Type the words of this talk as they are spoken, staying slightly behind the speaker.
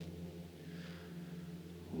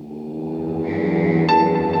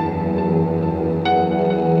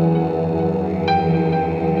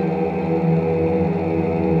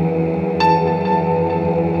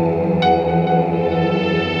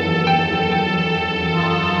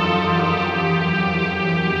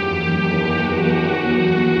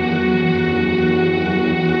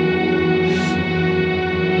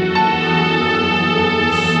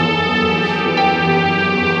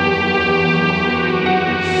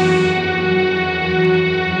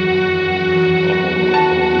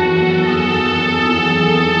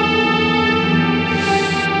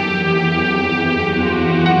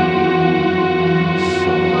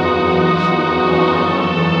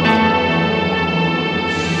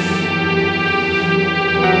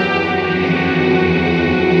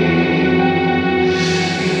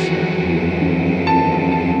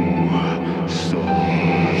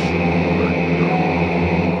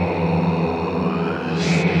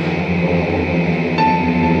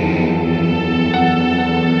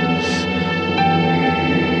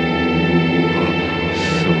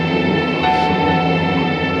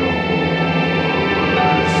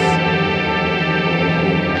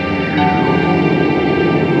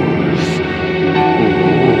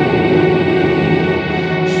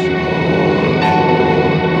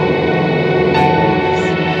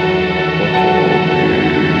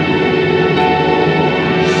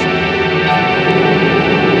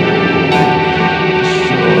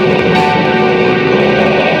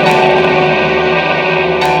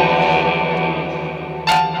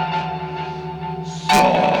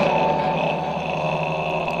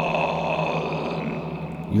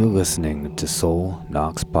to Soul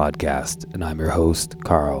Knox Podcast, and I'm your host,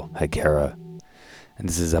 Carl Hagera. And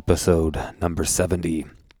this is episode number 70.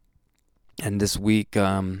 And this week,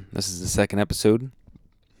 this is the second episode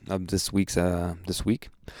of this week.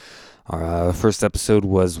 Our first episode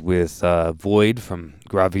was with Void from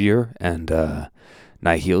Gravier and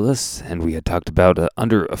Nihilus, and we had talked about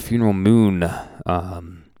Under a Funeral Moon. It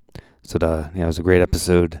was a great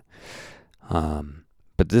episode.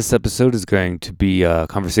 But this episode is going to be a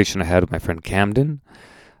conversation I had with my friend Camden.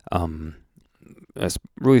 It's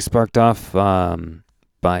really sparked off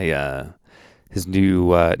by his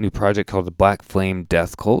new project called the Black Flame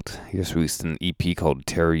Death Cult. He just released an EP called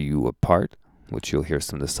Tear You Apart, which you'll hear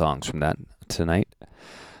some of the songs from that tonight.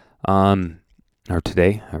 Or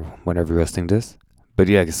today, or whenever you're listening to this. But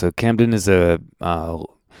yeah, so Camden is a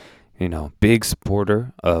big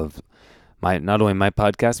supporter of not only my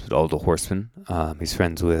podcast, but all the Horsemen. He's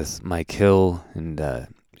friends with Mike Hill and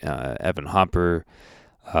Evan Hopper.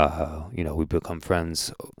 We become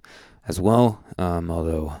friends as well. I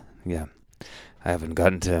haven't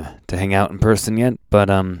gotten to hang out in person yet. But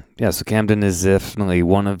so Camden is definitely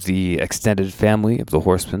one of the extended family of the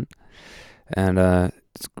Horsemen. And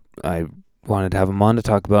I wanted to have him on to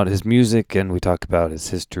talk about his music, and we talked about his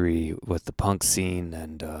history with the punk scene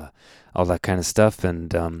and all that kind of stuff. And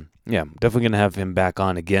definitely going to have him back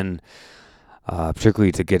on again,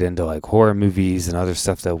 particularly to get into like horror movies and other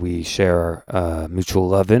stuff that we share mutual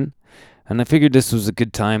love in. And I figured this was a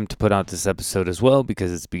good time to put out this episode as well,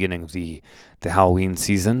 because it's the beginning of the Halloween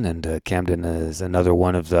season, and Camden is another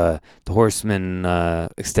one of the Horsemen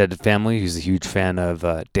extended family who's a huge fan of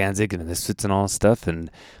Danzig and the Misfits and all that stuff. And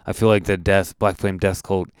I feel like the Black Flame Death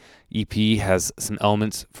Cult EP has some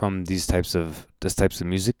elements from this types of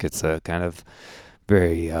music. It's a kind of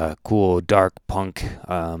very cool dark punk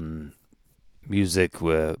music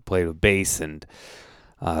played with bass, and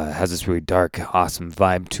has this really dark, awesome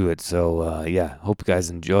vibe to it. So hope you guys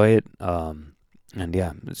enjoy it. I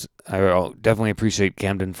definitely appreciate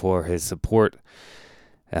Camden for his support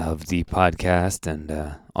of the podcast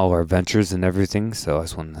and all our ventures and everything. So I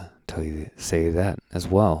just want to say that as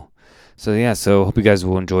well. So hope you guys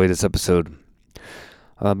will enjoy this episode.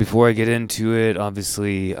 Before I get into it,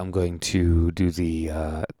 obviously I'm going to do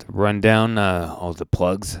the rundown, all the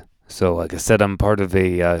plugs. So like I said, I'm part of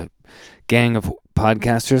a gang of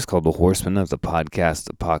podcasters called the Horsemen of the Podcast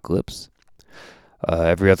Apocalypse.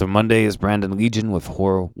 Every other Monday is Brandon Legion with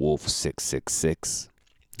Horror Wolf 666.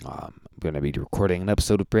 I'm going to be recording an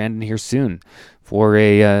episode with Brandon here soon for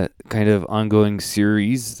a kind of ongoing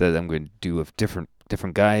series that I'm going to do with different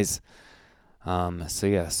guys.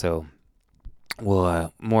 So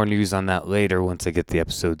we'll more news on that later once I get the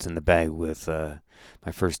episodes in the bag with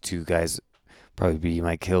my first two guys. Probably be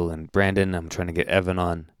Mike Hill and Brandon. I'm trying to get Evan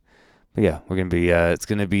on. But yeah, we're gonna be. It's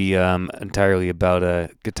gonna be entirely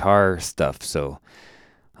about guitar stuff. So,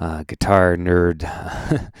 guitar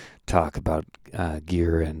nerd talk about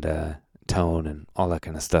gear and tone and all that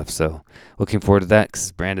kind of stuff. So, looking forward to that,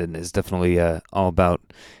 because Brandon is definitely all about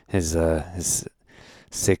his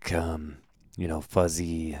sick,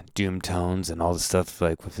 fuzzy doom tones and all the stuff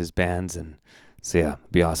like with his bands. And so yeah,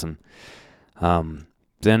 it'll be awesome.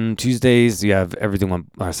 Then Tuesdays you have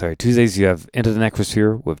Tuesdays you have Into the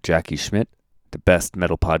Necrosphere with Jackie Schmidt, the best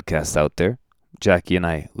metal podcast out there. Jackie and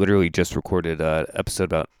I literally just recorded an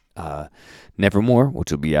episode about Nevermore,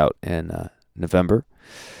 which will be out in November.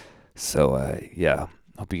 So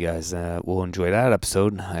hope you guys will enjoy that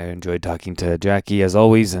episode. I enjoyed talking to Jackie as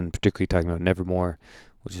always, and particularly talking about Nevermore,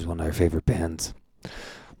 which is one of our favorite bands.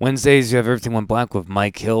 Wednesdays you have Everything Went Black with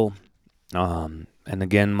Mike Hill. And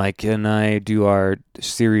again, Mike and I do our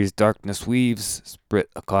series Darkness Weaves,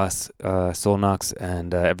 split across Soul Knox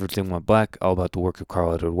and Everything Went Black, all about the work of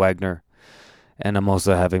Carl Edward Wagner. And I'm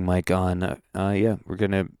also having Mike on. We're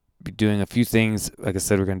going to be doing a few things. Like I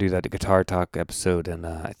said, we're going to do that Guitar Talk episode. And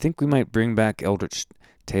I think we might bring back Eldritch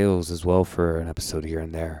Tales as well for an episode here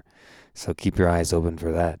and there. So keep your eyes open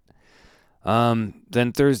for that.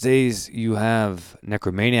 Then Thursdays, you have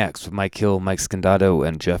Necromaniacs with Mike Hill, Mike Scandato,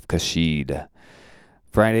 and Jeff Kashid.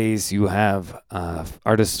 Fridays, you have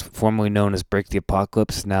artists formerly known as Break the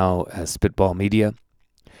Apocalypse, now as Spitball Media.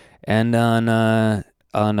 And on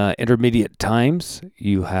Intermediate Times,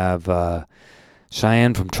 you have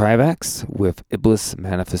Cheyenne from Trivax with Iblis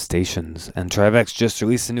Manifestations. And Trivax just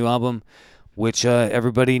released a new album, which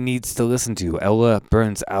everybody needs to listen to. Ella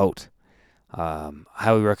Burns Out.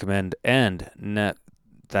 Highly recommend. And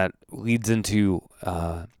that leads into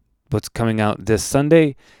what's coming out this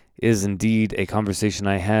Sunday is indeed a conversation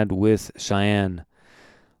I had with Cheyenne.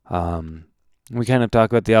 We kind of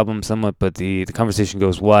talk about the album somewhat, but the conversation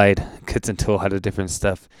goes wide, gets into a lot of different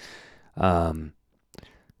stuff. Um,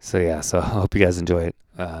 so I hope you guys enjoy it.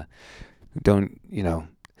 Don't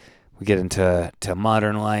we get into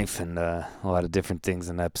modern life and a lot of different things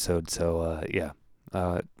in the episode. So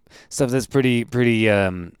uh, stuff that's pretty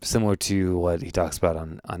similar to what he talks about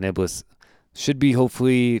on Iblis. Should be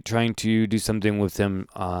hopefully trying to do something with him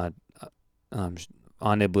um,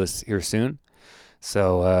 on Iblis here soon.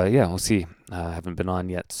 So we'll see. I haven't been on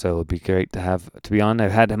yet, so it'd be great to be on. I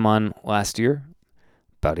had him on last year,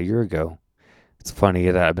 about a year ago. It's funny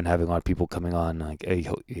that I've been having a lot of people coming on like a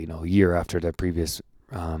year after their previous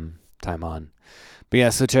time on. But yeah,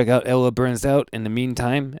 so check out Ella Burns Out in the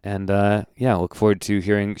meantime, and look forward to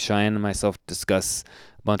hearing Cheyenne and myself discuss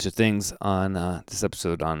a bunch of things on this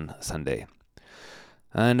episode on Sunday.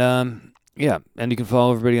 And and you can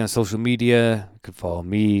follow everybody on social media. You can follow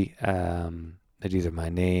me at either my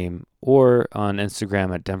name or on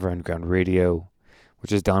Instagram at Denver Underground Radio,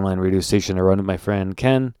 which is the online radio station I run with my friend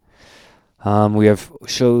Ken. We have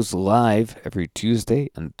shows live every Tuesday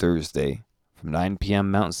and Thursday from 9 p.m.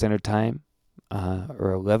 Mountain Standard Time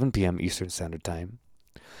or 11 p.m. Eastern Standard Time.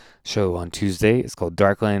 Show on Tuesday is called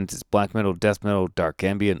Darklands. It's black metal, death metal, dark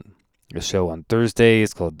ambient. The show on Thursday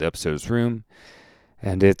is called The Upstairs Room.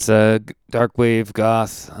 And it's dark wave,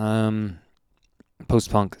 goth,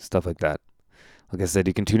 post-punk, stuff like that. Like I said,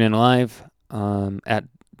 you can tune in live at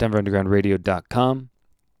denverundergroundradio.com.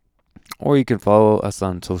 Or you can follow us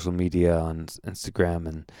on social media on Instagram,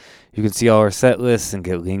 and you can see all our set lists and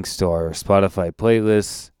get links to our Spotify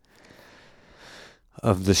playlists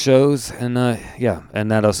of the shows. And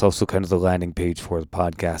and that is also kind of the landing page for the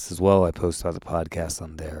podcast as well. I post all the podcasts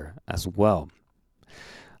on there as well.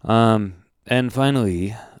 And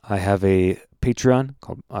finally, I have a Patreon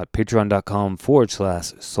called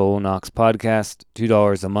patreon.com/SoulKnox Podcast.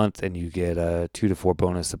 $2 a month, and you get 2 to 4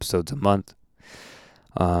 bonus episodes a month.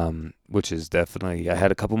 Which is definitely, I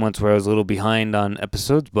had a couple months where I was a little behind on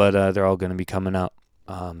episodes, but they're all going to be coming out.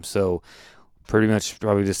 So pretty much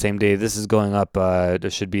probably the same day this is going up, there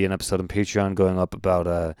should be an episode on Patreon going up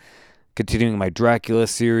about continuing my Dracula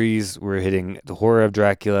series. We're hitting The Horror of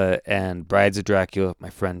Dracula and Brides of Dracula with my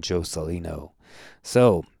friend Joe Salino.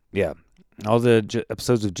 So, yeah, all the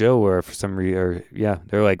episodes of Joe are for some reason,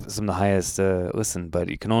 they're like some of the highest listened, but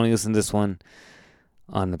you can only listen to this one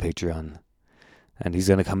on the Patreon. And he's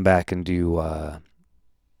going to come back and do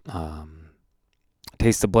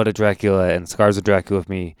Taste the Blood of Dracula and Scars of Dracula with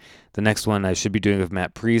me. The next one I should be doing with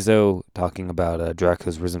Matt Prizo, talking about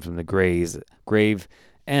Dracula's Risen from the Grave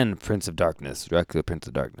and Prince of Darkness, Dracula Prince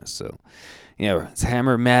of Darkness. So, it's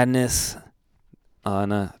Hammer Madness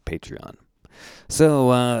on Patreon. So,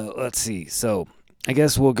 let's see. So, I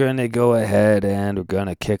guess we're going to go ahead and we're going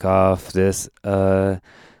to kick off this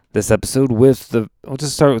episode with I'll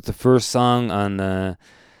just start with the first song on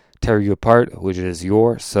Tear You Apart, which is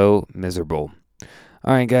You're So Miserable.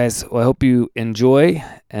 All right, guys. Well, I hope you enjoy,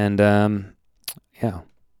 and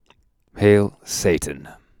hail Satan.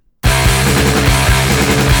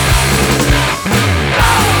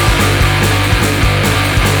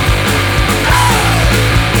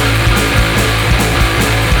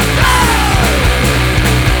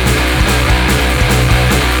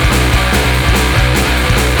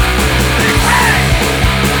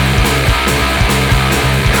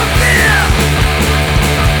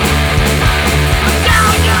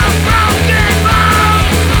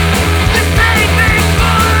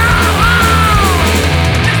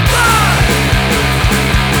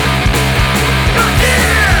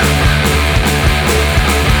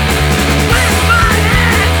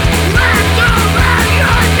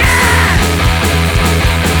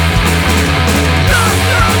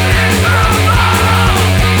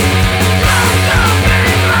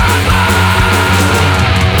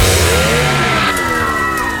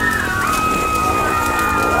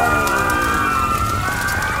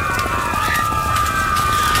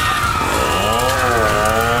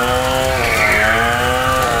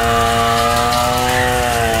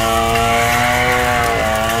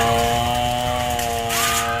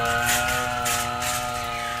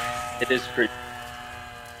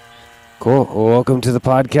 Cool. Well, welcome to the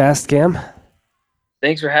podcast, Cam.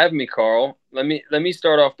 Thanks for having me, Carl. Let me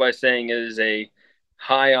start off by saying it is a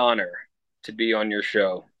high honor to be on your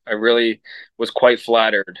show. I really was quite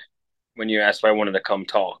flattered when you asked if I wanted to come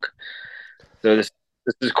talk. So this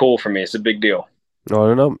is cool for me. It's a big deal. No, I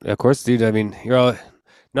don't know. Of course, dude. I mean, you're all,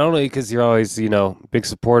 not only because you're always, big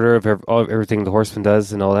supporter of everything the Horseman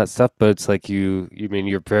does and all that stuff, but it's like you're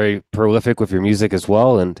very prolific with your music as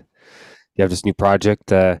well, and you have this new project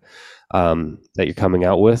that you're coming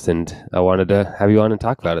out with, and I wanted to have you on and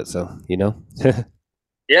talk about it. So,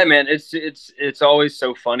 Yeah, man, it's always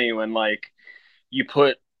so funny when like you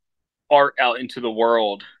put art out into the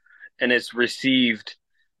world and it's received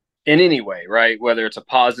in any way, right? Whether it's a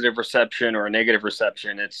positive reception or a negative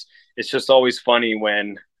reception, it's just always funny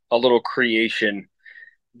when a little creation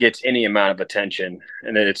gets any amount of attention,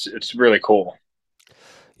 and it's really cool.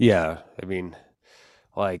 Yeah, I mean,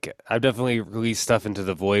 like I've definitely released stuff into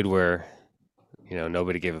the void where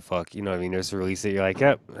nobody gave a fuck. You know what I mean? There's a release that you're like,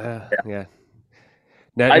 yep, Yeah, yeah.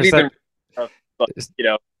 Now I've there's even, that. but you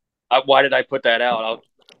know, why did I put that out? I'll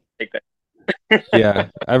take that. Yeah,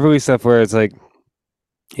 I've released stuff where it's like,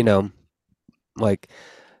 you know, like,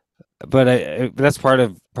 but that's part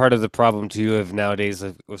of the problem too of nowadays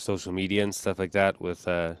with social media and stuff like that. With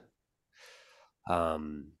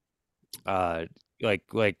um uh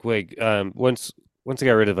once I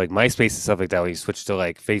got rid of like MySpace and stuff like that, when you switched to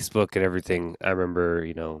like Facebook and everything, I remember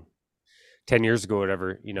 10 years ago, or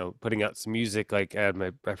whatever, putting out some music like at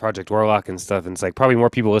my Project Warlock and stuff, and it's like probably more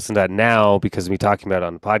people listen to that now because of me talking about it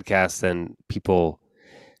on the podcast than people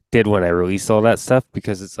did when I released all that stuff,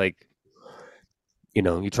 because it's like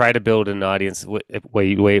you try to build an audience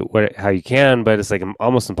how you can, but it's like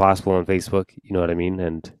almost impossible on Facebook. You know what I mean?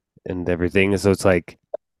 And everything. So it's like,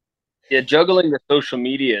 Yeah, juggling the social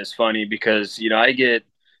media is funny because I get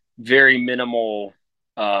very minimal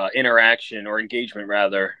interaction or engagement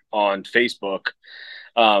rather on Facebook.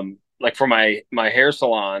 Like for my hair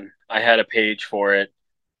salon, I had a page for it,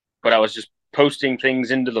 but I was just posting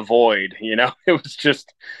things into the void. It was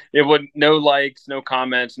just it would no likes, no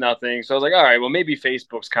comments, nothing. So I was like, all right, well maybe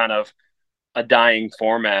Facebook's kind of a dying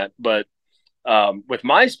format, but with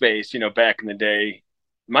MySpace, back in the day,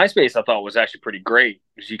 MySpace I thought was actually pretty great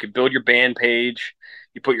because you could build your band page,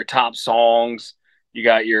 you put your top songs, you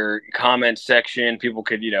got your comment section, people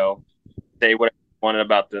could say what they wanted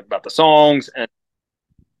about the songs, and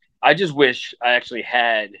I just wish I actually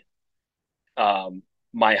had um,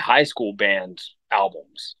 my high school band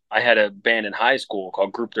albums. I had a band in high school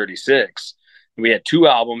called Group 36. We had two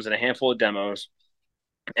albums and a handful of demos,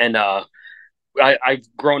 and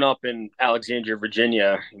I've grown up in Alexandria,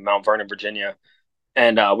 Virginia, Mount Vernon, Virginia,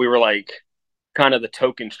 and we were like kind of the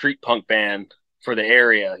token street punk band for the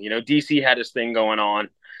area. DC had this thing going on,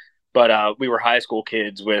 but we were high school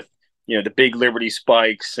kids with the big Liberty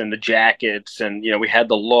spikes and the jackets, and we had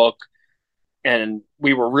the look, and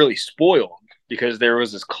we were really spoiled because there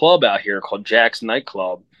was this club out here called Jack's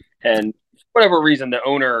Nightclub, and for whatever reason, the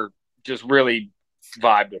owner just really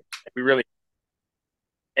vibed with it. We really,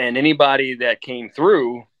 and anybody that came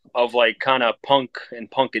through of like kind of punk and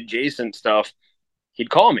punk adjacent stuff, he'd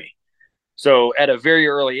call me. So at a very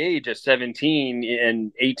early age, at 17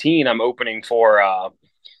 and 18, I'm opening for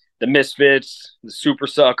the Misfits, the Super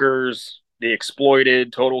Suckers, the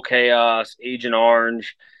Exploited, Total Chaos, Agent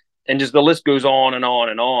Orange, and just the list goes on and on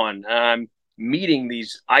and on. And I'm meeting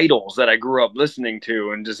these idols that I grew up listening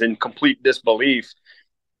to and just in complete disbelief.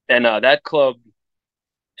 And that club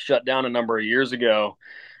shut down a number of years ago,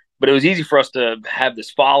 but it was easy for us to have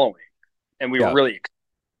this following, and we were yeah, really,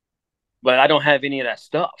 but I don't have any of that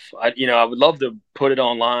stuff. I would love to put it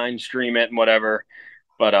online, stream it, and whatever.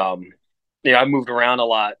 But I moved around a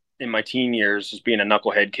lot in my teen years, just being a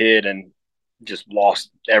knucklehead kid, and just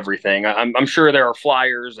lost everything. I'm sure there are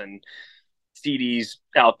flyers and CDs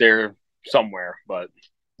out there somewhere, but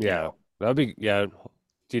you yeah, know, that'd be, yeah.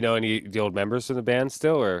 Do you know any of the old members of the band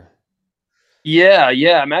still, or?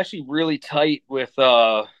 yeah. I'm actually really tight with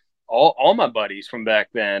all my buddies from back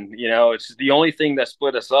then. It's the only thing that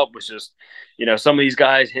split us up was just some of these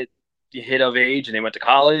guys hit of age and they went to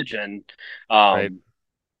college, and Right. um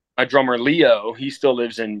my drummer Leo, he still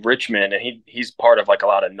lives in Richmond, and he's part of like a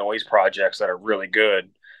lot of noise projects that are really good.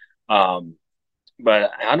 Um,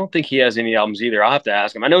 but I don't think he has any albums either. I'll have to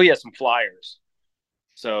ask him. I know he has some flyers,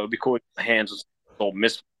 so it'd be cool to get my hands with some old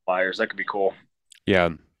Misfit flyers. That could be cool. Yeah.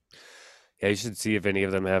 Yeah, you should see if any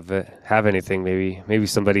of them have anything. Maybe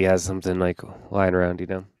somebody has something like lying around. You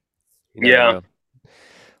never Yeah, know.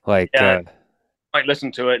 Like, yeah. I might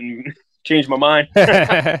listen to it and change my mind.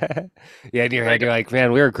 yeah, in your head, Like you're like,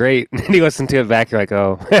 man, we were great. And you listen to it back, you're like,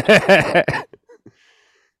 oh,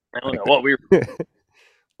 I don't like know what we were, that.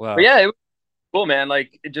 but Wow. yeah, it was cool, man.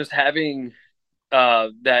 Like just having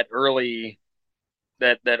that early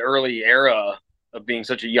era of being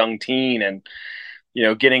such a young teen, and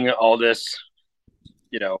getting all this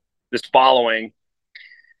you know this following,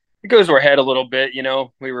 it goes to our head a little bit.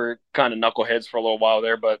 We were kind of knuckleheads for a little while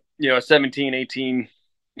there, but 17, 18,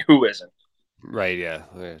 who isn't? Right, yeah.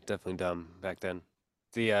 We're definitely dumb back then.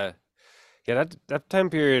 The Yeah, that time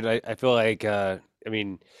period, I feel like, I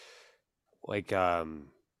mean, like,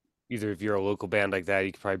 either if you're a local band like that,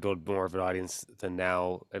 you could probably build more of an audience than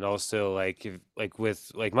now. And also like, if like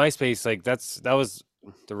with like MySpace, like that was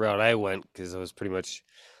the route I went because I was pretty much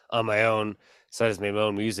on my own. So I just made my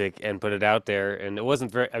own music and put it out there. And it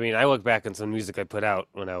wasn't very, I mean, I look back on some music I put out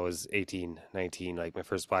when I was 18, 19, like my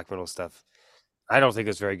first black metal stuff. I don't think it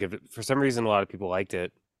was very good. But for some reason, a lot of people liked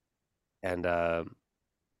it. And, and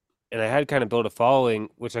I had kind of built a following,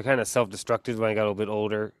 which I kind of self-destructed when I got a little bit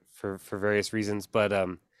older for various reasons. But,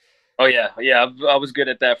 Oh yeah, yeah. I was good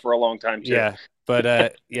at that for a long time too. yeah,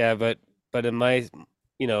 yeah, but in my,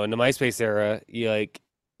 in the MySpace era, you like,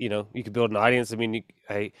 you could build an audience. I mean,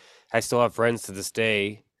 I still have friends to this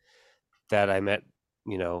day that I met,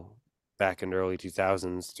 you know, back in the early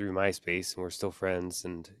 2000s through MySpace, and we're still friends.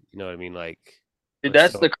 And you know what I mean? Like, Dude, we're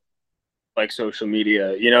that's the still, like social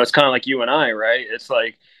media. It's kind of like you and I, right? It's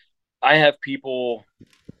like I have people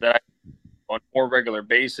that I on a more regular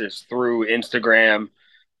basis through Instagram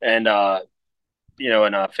and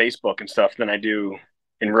and Facebook and stuff than I do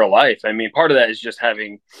in real life. I mean, part of that is just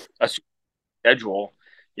having a schedule,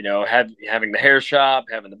 having the hair shop,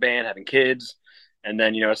 having the band, having kids, and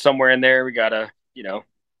then somewhere in there we gotta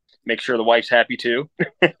make sure the wife's happy too.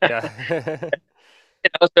 yeah.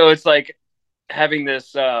 So it's like having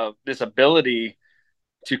this ability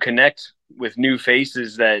to connect with new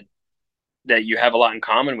faces that you have a lot in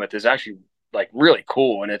common with is actually like really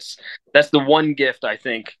cool, and that's the one gift I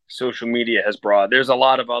think social media has brought. There's a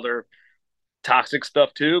lot of other toxic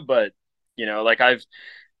stuff too, but like I've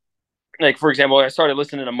like for example, I started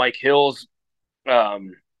listening to Mike Hill's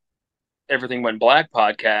um Everything Went Black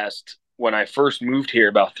podcast when I first moved here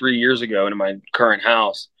about 3 years ago into my current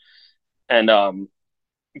house, and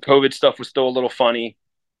COVID stuff was still a little funny,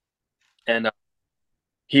 and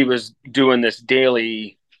he was doing this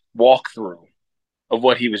daily walkthrough of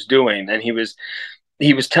what he was doing, and he was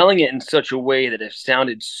telling it in such a way that it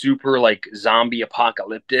sounded super like zombie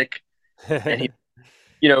apocalyptic, and he,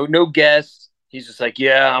 no guests. He's just like,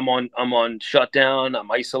 yeah, I'm on shutdown, I'm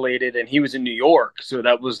isolated, and he was in New York, so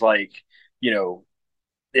that was like, you know,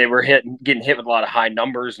 they were getting hit with a lot of high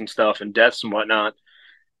numbers and stuff and deaths and whatnot.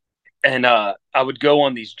 And I would go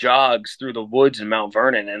on these jogs through the woods in Mount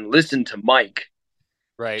Vernon and listen to Mike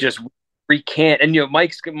Right. just recant. And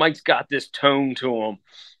Mike's got this tone to him,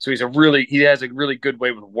 so he has a really good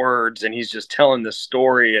way with words, and he's just telling this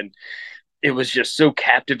story, and it was just so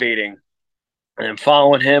captivating. And I'm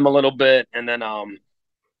following him a little bit, and then I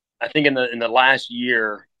think in the last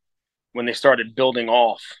year when they started building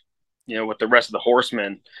off, with the rest of the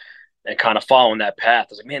horsemen and kind of following that path,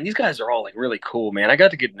 I was like, man, these guys are all like really cool, man. I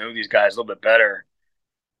got to get to know these guys a little bit better.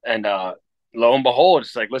 And lo and behold,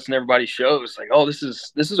 it's like listen to everybody's shows, like, oh, this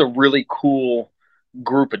is a really cool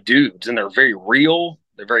group of dudes, and they're very real,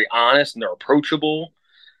 they're very honest, and they're approachable.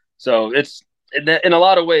 So it's in a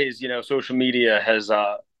lot of ways, social media has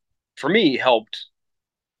for me helped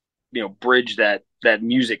bridge that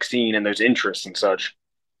music scene and those interests and such.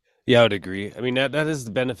 Yeah, I would agree. I mean, that is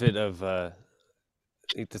the benefit of the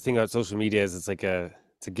thing about social media is it's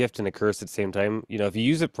a gift and a curse at the same time. You know, if you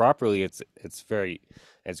use it properly, it's great.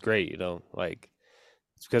 You know, like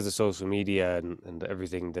it's because of social media and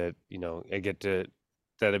everything that I get to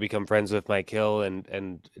that I become friends with Mike Hill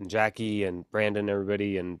and Jackie and Brandon,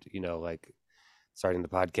 everybody, and like starting the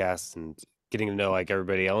podcast and getting to know like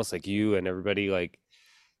everybody else, like you and everybody, like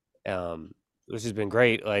um, which has been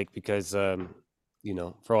great. Like because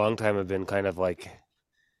for a long time I've been kind of like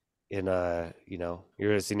in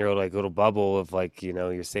you're just in your like little bubble of like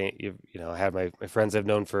you're saying I have my friends I've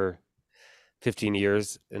known for 15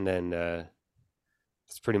 years, and then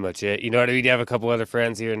that's pretty much it. You know what I mean? You have a couple other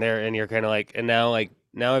friends here and there, and you're kind of like, and now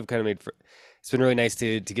I've kind of it's been really nice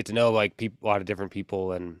to get to know like people, a lot of different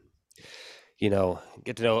people, and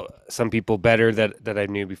get to know some people better that I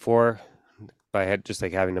knew before by had just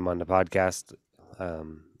like having them on the podcast,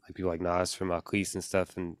 like people like Nas from Cleese and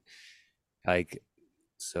stuff, and like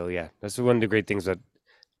so yeah, that's one of the great things about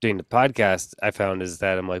doing the podcast I found is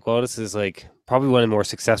that I'm like, well, this is like probably one of the more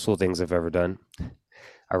successful things I've ever done, Yeah,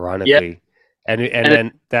 ironically, and and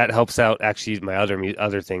then that helps out actually my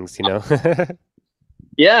other things,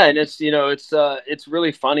 yeah, and it's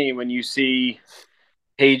really funny when you see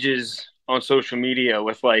pages on social media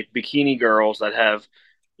with like bikini girls that have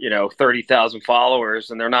 30,000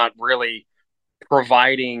 followers, and they're not really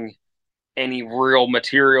providing any real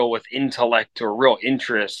material with intellect or real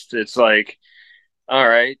interest. It's like, all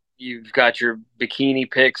right, you've got your bikini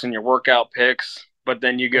pics and your workout pics, but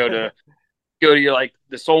then you go to your like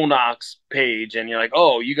the Soul Knox page, and you're like,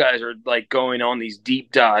 oh, you guys are like going on these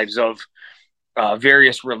deep dives of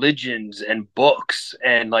various religions and books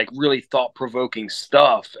and like really thought provoking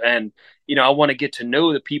stuff. And I want to get to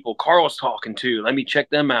know the people Carl's talking to. Let me check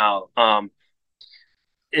them out.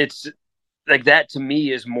 It's like that to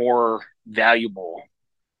me is more valuable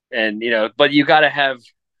And but you got to have.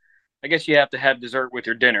 I guess you have to have dessert with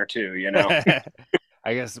your dinner too.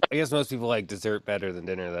 I guess most people like dessert better than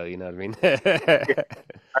dinner, though. You know what I mean?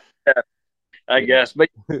 I Yeah. guess, but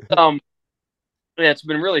um, yeah, it's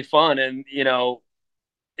been really fun, and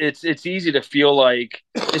it's easy to feel like,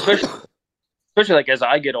 especially like as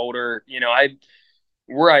I get older, I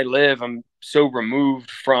where I live, I'm so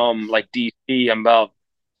removed from like DC. I'm about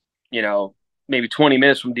you know maybe 20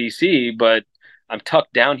 minutes from DC, but I'm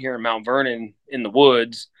tucked down here in Mount Vernon in the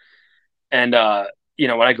woods, and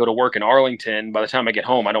when I go to work in Arlington, by the time I get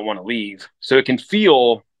home, I don't want to leave, so it can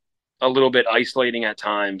feel a little bit isolating at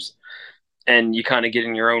times, and you kind of get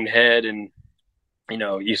in your own head, and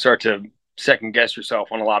you start to second guess yourself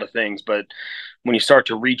on a lot of things. But when you start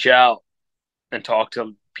to reach out and talk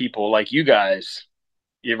to people like you guys,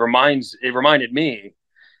 it reminded me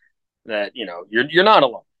that you're not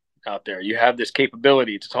alone out there. You have this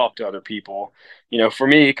capability to talk to other people. For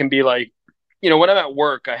me, it can be like, when I'm at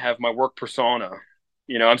work, I have my work persona.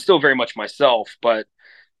 I'm still very much myself, but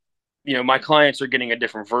my clients are getting a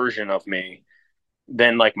different version of me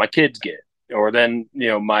than like my kids get, or then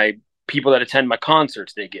my people that attend my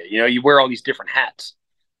concerts they get. You wear all these different hats.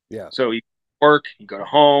 Yeah. So you work, you go to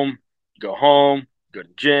home, you go home, you go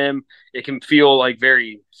to gym. It can feel like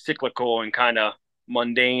very cyclical and kind of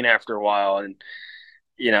mundane after a while. And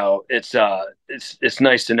it's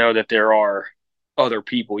nice to know that there are other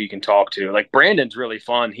people you can talk to. Like Brandon's really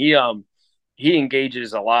fun. He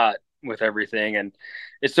engages a lot with everything, and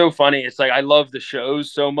it's so funny. It's like I love the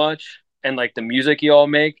shows so much, and like the music you all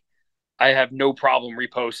make. I have no problem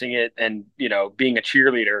reposting it and being a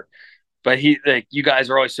cheerleader. But he like you guys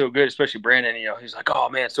are always so good, especially Brandon. He's like, oh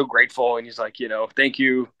man, so grateful, and he's like, thank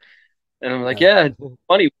you. And I'm like, Yeah. yeah, it's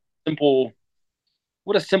funny, simple,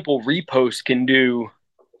 what a simple repost can do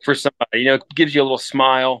for somebody. It gives you a little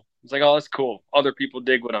smile. It's like, oh, that's cool. Other people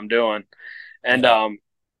dig what I'm doing, and Yeah.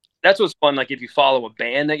 that's what's fun. Like if you follow a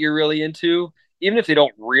band that you're really into, even if they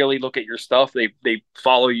don't really look at your stuff, they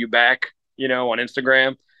follow you back. On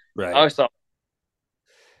Instagram. I Right. always thought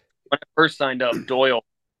when I first signed up, Doyle,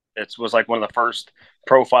 it was like one of the first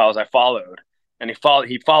profiles I followed, and he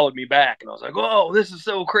followed me back, and I was like, "Whoa, this is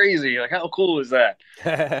so crazy! Like, how cool is that?"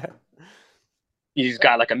 He's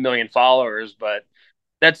got like a million followers, but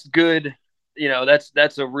that's good.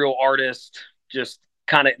 That's a real artist. Just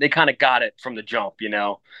they kind of got it from the jump.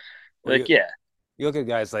 Well, Like you yeah, you look at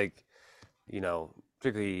guys like,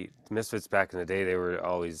 particularly the Misfits back in the day, they were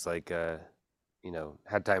always like,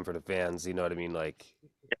 had time for the fans. You know what I mean? Like,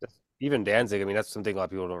 even Danzig. I mean, that's something a lot of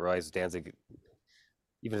people don't realize. Danzig,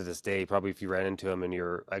 even to this day, probably if you ran into him and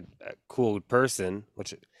you're a cool person,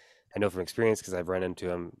 which I know from experience because I've run into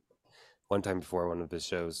him one time before one of his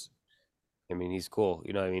shows. I mean, he's cool.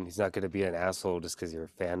 You know what I mean? He's not going to be an asshole just because you're a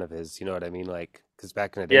fan of his. You know what I mean? Like, because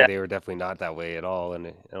back in the day, yeah. they were definitely not that way at all. And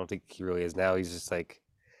I don't think he really is now. He's just like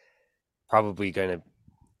probably going to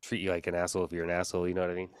treat you like an asshole if you're an asshole. You know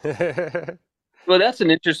what I mean? Well, that's an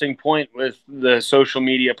interesting point with the social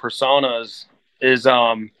media personas. Is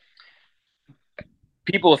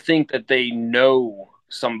people think that they know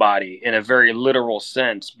somebody in a very literal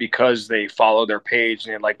sense because they follow their page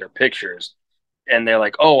and they like their pictures. And they're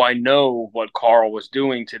like, oh, I know what Carl was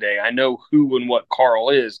doing today. I know who and what Carl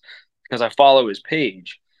is because I follow his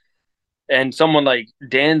page. And someone like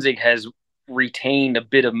Danzig has retained a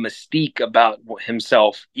bit of mystique about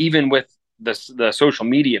himself, even with the social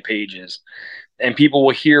media pages. And people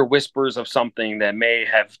will hear whispers of something that may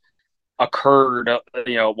have occurred, at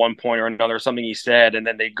one point or another, something he said, and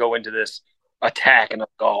then they go into this attack and like,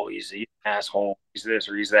 oh, he's an asshole, he's this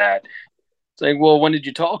or he's that. It's like, well, when did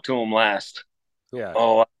you talk to him last? Yeah.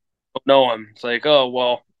 Oh, I don't know him. It's like, oh,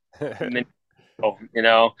 well, then,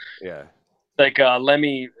 Yeah. like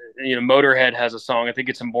Lemmy, Motorhead has a song. I think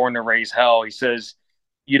it's in Born to Raise Hell. He says,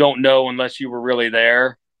 "You don't know unless you were really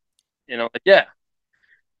there." Like, yeah,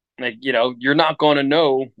 like you're not going to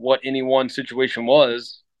know what any one situation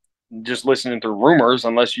was just listening through rumors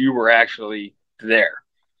unless you were actually there.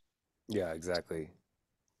 Yeah, exactly.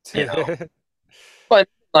 You know, but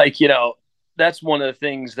like that's one of the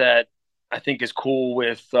things that I think is cool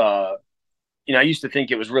with. I used to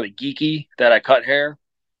think it was really geeky that I cut hair,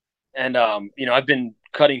 and I've been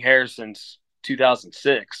cutting hair since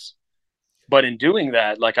 2006. But in doing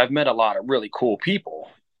that, like I've met a lot of really cool people.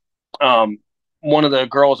 Um, One of the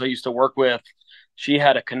girls I used to work with, she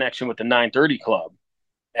had a connection with the 930 Club,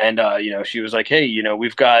 and she was like, "Hey,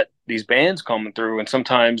 we've got these bands coming through, and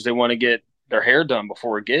sometimes they want to get their hair done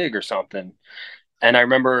before a gig or something." And I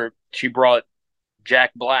remember she brought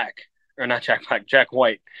Jack Black, or not Jack Black, Jack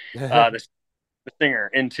White, the singer,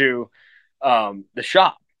 into the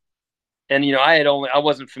shop. And I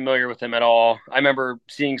wasn't familiar with him at all. I remember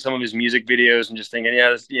seeing some of his music videos and just thinking,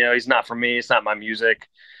 yeah, he's not for me. It's not my music.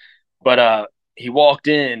 But he walked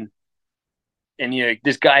in, and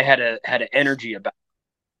this guy had an energy about him.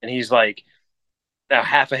 And he's like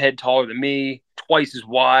half a head taller than me, twice as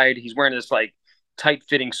wide. He's wearing this like tight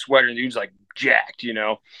fitting sweater, and he's like jacked,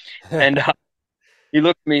 And he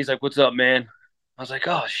looked at me. He's like, "What's up, man?" I was like,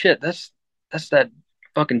 "Oh shit, that's that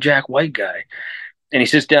fucking Jack White guy." And he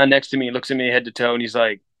sits down next to me, and looks at me head to toe, and he's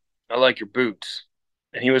like, "I like your boots."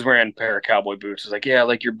 And he was wearing a pair of cowboy boots. I was like, "Yeah, I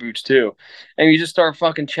like your boots too." And you just start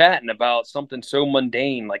fucking chatting about something so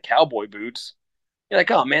mundane like cowboy boots. You're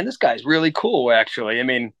like, "Oh man, this guy's really cool." Actually, I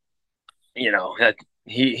mean, that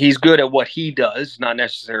he's good at what he does, not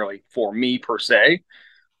necessarily for me per se,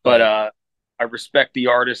 but Right. I respect the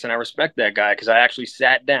artist and I respect that guy because I actually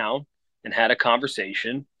sat down and had a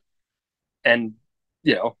conversation and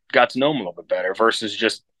got to know him a little bit better versus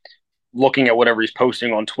just looking at whatever he's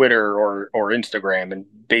posting on Twitter or Instagram and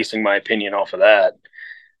basing my opinion off of that.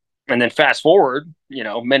 And then fast forward,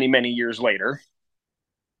 many years later,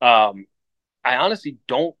 um, I honestly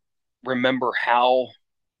don't remember how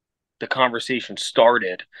the conversation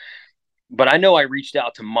started, but I know I reached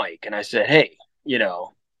out to Mike and I said, "Hey,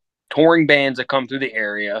 touring bands that come through the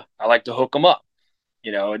area, I like to hook them up.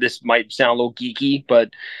 This might sound a little geeky,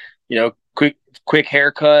 but quick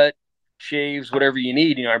haircut, shaves, whatever you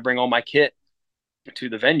need. I bring all my kit to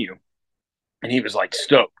the venue." And he was like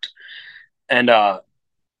stoked. And I've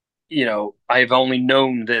only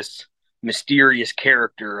known this mysterious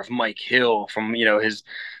character of Mike Hill from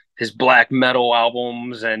his black metal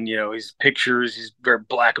albums and his pictures. He's very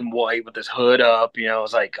black and white with his hood up. I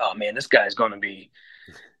was like, oh man, this guy's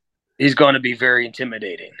he's going to be very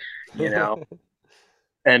intimidating. you know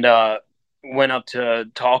and went up to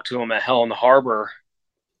talk to him at Hell in the Harbor,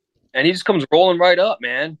 and he just comes rolling right up,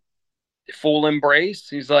 man. Full embrace.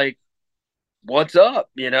 He's like, "What's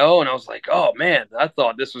up?" And I was like, "Oh man, I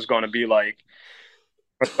thought this was going to be like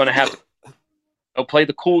I was going to have to play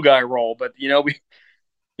the cool guy role." But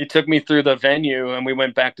he took me through the venue, and we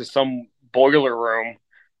went back to some boiler room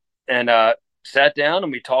and sat down,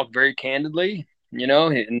 and we talked very candidly,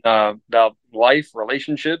 about life,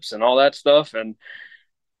 relationships, and all that stuff. And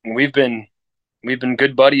we've been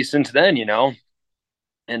good buddies since then.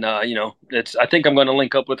 And it's I think I'm going to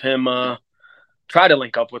link up with him. Try to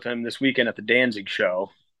link up with him this weekend at the Danzig show.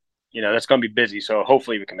 That's going to be busy, so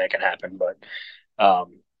hopefully we can make it happen. But so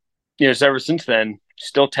ever since then,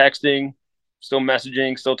 still texting, still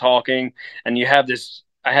messaging, still talking, and I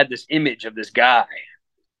had this image of this guy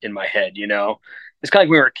in my head. It's kind of like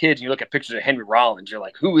when we were kids and you look at pictures of Henry Rollins, you're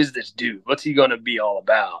like, who is this dude? What's he going to be all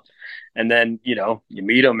about? And then you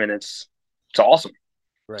meet him, and it's awesome.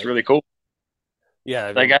 It's Right. really cool. Yeah,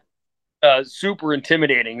 I Like mean, super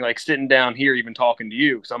intimidating, like sitting down here, even talking to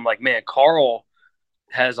you. Because I'm like, man, Carl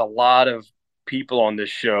has a lot of people on this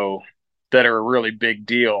show that are a really big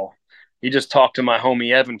deal. He just talked to my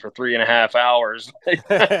homie Evan for 3.5 hours.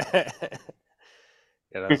 yeah,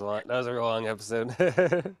 that was a long, that was a long episode.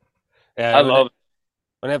 I Yeah, love it.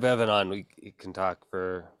 when I have Evan on, we can talk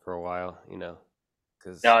for a while,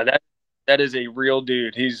 because No, that is a real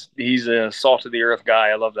dude. He's a salt of the earth guy.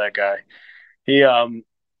 I love that guy. He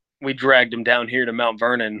we dragged him down here to Mount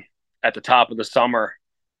Vernon at the top of the summer,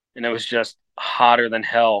 and it was just hotter than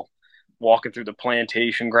hell. Walking through the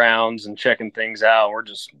plantation grounds and checking things out, we're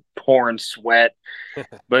just pouring sweat,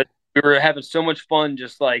 but we were having so much fun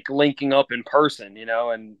just like linking up in person,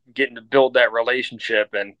 and getting to build that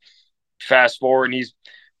relationship. And fast forward, and he's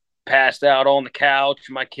passed out on the couch.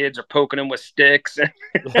 My kids are poking him with sticks.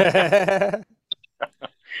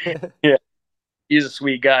 Yeah, he's a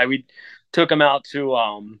sweet guy. We took him out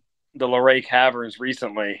to the Luray Caverns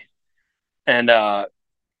recently, and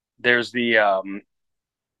there's the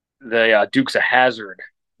Dukes of Hazzard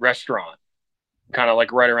restaurant, kind of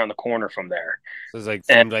like right around the corner from there. so it's like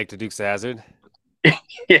And themed like the Dukes of Hazzard.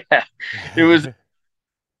 yeah, it was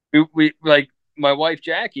we like my wife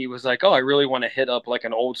Jackie was like, "Oh, I really want to hit up like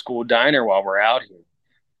an old school diner while we're out here."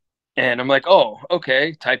 And I'm like, "Oh,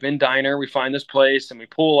 okay." Type in diner. We find this place and we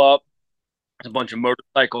pull up. There's a bunch of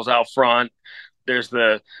motorcycles out front. There's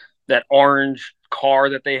that orange car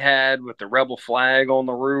that they had with the rebel flag on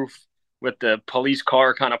the roof, with the police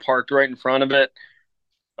car kind of parked right in front of it.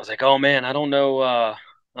 I was like, "Oh man, I don't know. I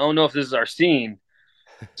don't know if this is our scene."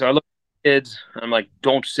 So I look at the kids. And I'm like,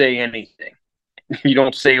 "Don't say anything. You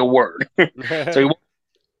don't say a word." So he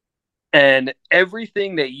and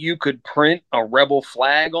everything that you could print a rebel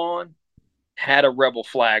flag on had a rebel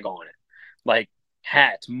flag on it, like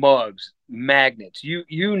hats, mugs, magnets, you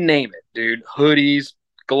name it, dude. Hoodies,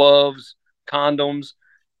 gloves, condoms.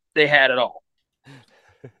 they had it all.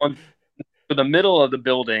 On to the middle of the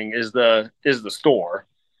building is the store.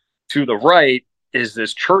 To the right is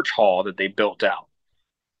this church hall that they built out,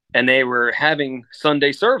 and they were having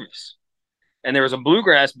Sunday service. And there was a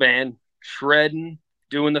bluegrass band shredding,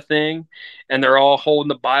 doing the thing, and they're all holding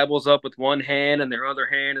the Bibles up with one hand, and their other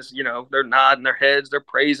hand is, they're nodding their heads, they're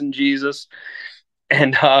praising Jesus.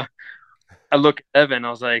 And I look at Evan, I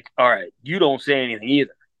was like, all right, you don't say anything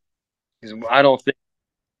either. Because I don't think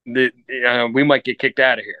that we might get kicked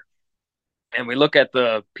out of here. And we look at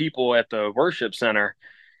the people at the worship center,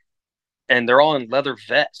 and they're all in leather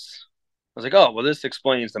vests. I was like, oh, well, this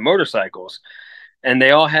explains the motorcycles. And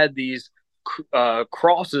they all had these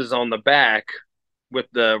crosses on the back with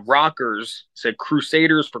the rockers, said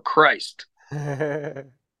Crusaders for Christ.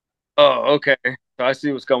 Oh, okay. So I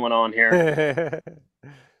see what's going on here.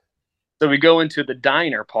 So we go into the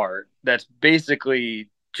diner part. That's basically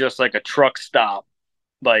just like a truck stop,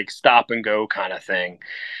 like stop and go kind of thing.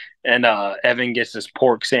 And Evan gets this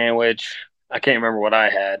pork sandwich. I can't remember what I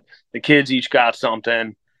had. The kids each got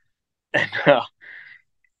something. And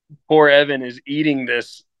poor Evan is eating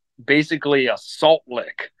this, basically a salt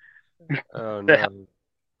lick. Oh no.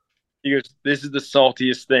 He goes, "This is the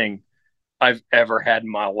saltiest thing I've ever had in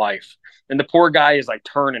my life." And the poor guy is like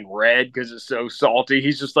turning red because it's so salty.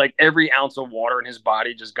 He's just like every ounce of water in his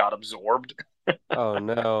body just got absorbed. Oh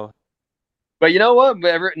no. But you know what?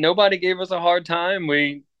 Nobody gave us a hard time.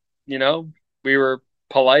 We were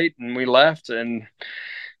polite and we left. And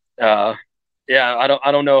uh, yeah,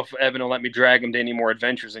 I don't know if Evan will let me drag him to any more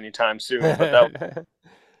adventures anytime soon. But that was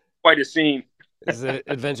quite a scene. Is it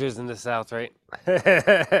Adventures in the South, right?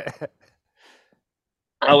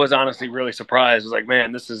 I was honestly really surprised. I was like,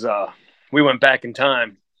 man, this is we went back in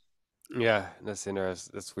time. Yeah, that's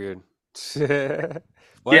interesting. That's weird.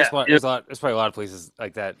 Well, Yeah, there's probably a lot of places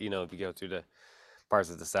like that, if you go through the parts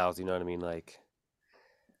of the South, you know what I mean? Like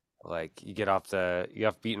you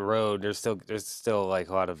off beaten road, there's still like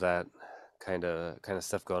a lot of that kind of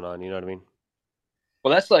stuff going on, you know what I mean?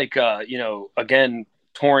 well, that's like again,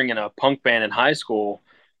 touring in a punk band in high school.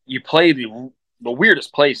 You play the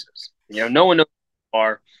weirdest places. No one knows who you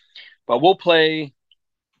are, but we'll play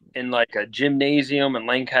in like a gymnasium in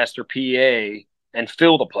Lancaster, PA, and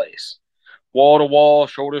fill the place, wall to wall,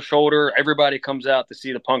 shoulder to shoulder. Everybody comes out to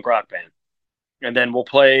see the punk rock band, and then we'll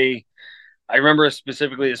play. I remember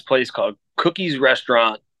specifically this place called Cookie's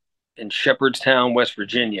Restaurant in Shepherdstown, West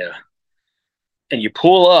Virginia, and you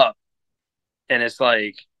pull up, and it's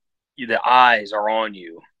like the eyes are on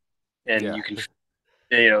you, and Yeah. you can,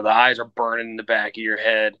 the eyes are burning in the back of your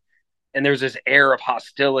head, and there's this air of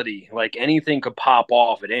hostility, like anything could pop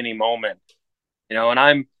off at any moment, and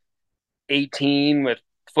I'm 18 with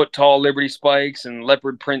foot tall Liberty spikes and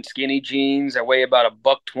leopard print skinny jeans. I weigh about a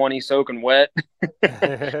buck 20 soaking wet.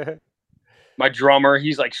 My drummer,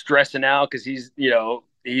 he's like stressing out because he's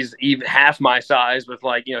even half my size with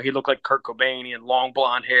like, he looked like Kurt Cobain. He had long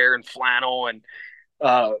blonde hair and flannel. And,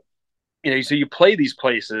 uh, so you play these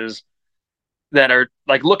places that are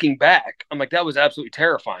like looking back. I'm like, that was absolutely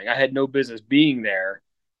terrifying. I had no business being there.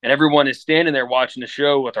 And everyone is standing there watching the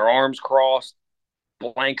show with their arms crossed,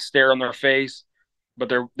 blank stare on their face,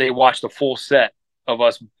 but they watch the full set of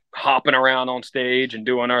us hopping around on stage and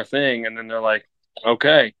doing our thing, and then they're like,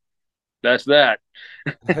 "Okay, that's that."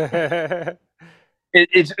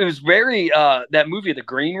 It was very that movie, The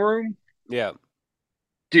Green Room, Yeah.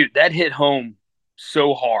 dude. That hit home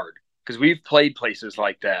so hard because we've played places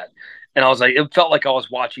like that, and I was like, it felt like I was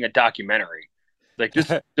watching a documentary. Like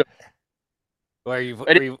this, Where you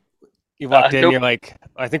I where you walked in, nope, you're like,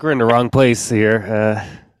 I think we're in the wrong place here.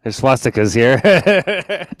 There's swastikas here.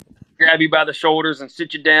 grab you by the shoulders and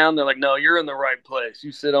sit you down. They're like, "No, you're in the right place.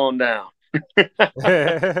 You sit on down."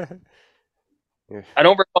 I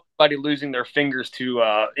don't recall anybody losing their fingers to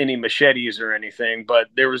any machetes or anything, but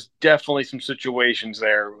there was definitely some situations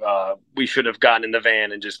there. We should have gotten in the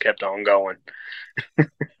van and just kept on going.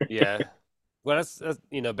 Yeah. Well, that's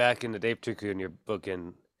back in the day, particularly in your book,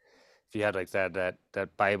 and if you had like that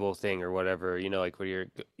Bible thing or whatever, like where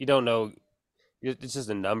you don't know, it's just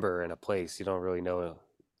a number and a place. You don't really know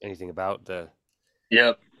anything about the.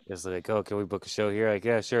 Yep. It's like, oh, can we book a show here? Like,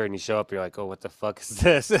 yeah, sure. And you show up, you're like, oh, what the fuck is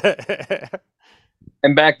this?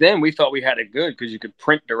 And back then we thought we had it good because you could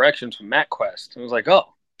print directions from MapQuest. It was like,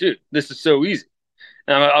 oh, dude, this is so easy.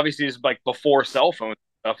 And obviously it's like before cell phone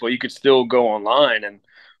stuff, but you could still go online and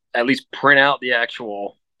at least print out the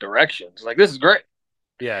actual directions. Like, this is great.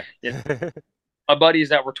 Yeah. You My buddies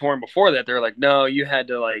that were touring before that, they're like, no, you had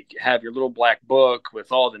to like have your little black book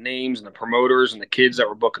with all the names and the promoters and the kids that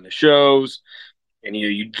were booking the shows, and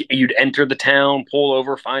you'd enter the town, pull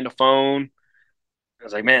over, find a phone. I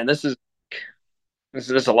was like, man, this is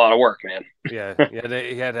a lot of work, man. Yeah, yeah.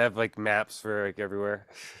 They had to have like maps for like everywhere.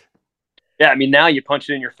 Yeah, I mean, now you punch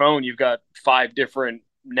it in your phone, you've got 5 different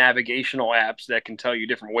navigational apps that can tell you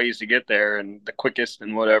different ways to get there and the quickest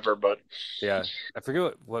and whatever. But Yeah, I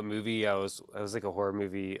forget what movie I was. I was like a horror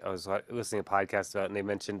movie. I was listening to a podcast about, and they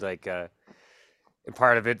mentioned like in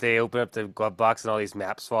part of it, they open up the glove box and all these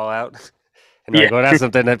maps fall out, and they're yeah, like, "Oh, that's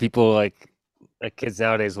something that people like kids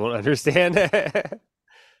nowadays won't understand."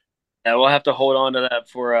 yeah, we'll have to hold on to that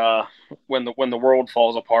for when the world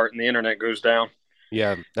falls apart and the internet goes down.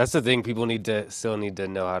 Yeah, that's the thing. People still need to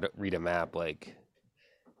know how to read a map. Like,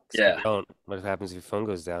 'cause if you Yeah, don't, what happens if your phone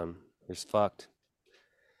goes down? You're just fucked.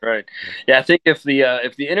 right. Yeah, I think if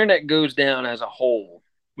the internet goes down as a whole,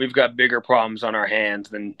 we've got bigger problems on our hands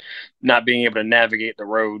than not being able to navigate the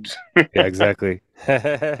roads, Yeah, exactly.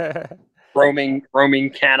 roaming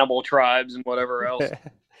cannibal tribes and whatever else.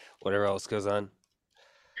 Whatever else goes on.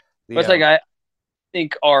 But The it's like I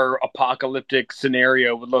think our apocalyptic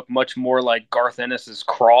scenario would look much more like Garth Ennis's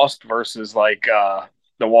Crossed versus like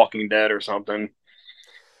The Walking Dead or something.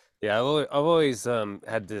 Yeah, I've always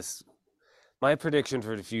had this. My prediction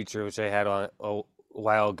for the future, which I had on a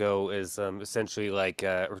while ago, is essentially like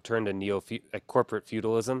return to like corporate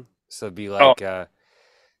feudalism. So it'd be Oh like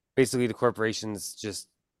basically the corporations just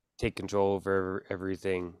take control over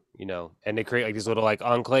everything, and they create like these little like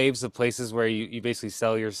enclaves of places where you basically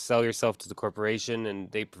sell yourself to the corporation,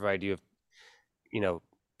 and they provide you, you know,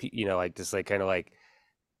 like this like kind of like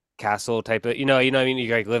castle type of, what I mean,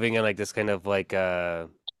 you're like living in like this kind of like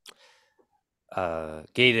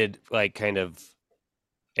gated like kind of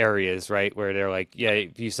areas, right? Where they're like, yeah,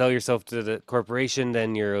 if you sell yourself to the corporation,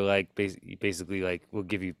 then you're like basically like we'll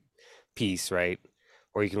give you peace, right?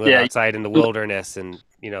 Or you can live yeah, outside in the wilderness, and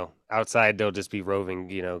outside they'll just be roving,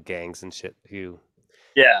 gangs and shit.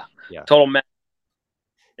 yeah, Yeah, total mess.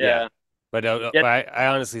 yeah. Yeah, But yeah, I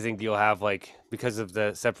honestly think you'll have like, because of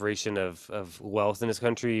the separation of wealth in this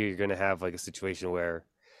country, you're gonna have like a situation where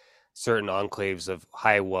certain enclaves of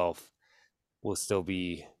high wealth will still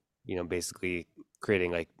be, basically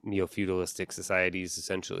creating like neo-feudalistic societies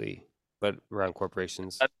essentially, but around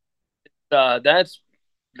corporations. that's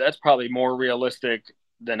probably more realistic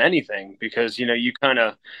than anything because you kind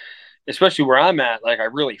of, especially where I'm at, like I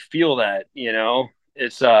really feel that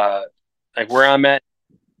it's like where I'm at,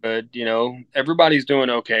 good, everybody's doing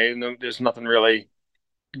okay, and there's nothing really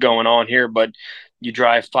going on here, but you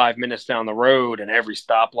drive 5 minutes down the road and every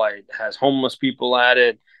stoplight has homeless people at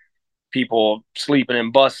it, people sleeping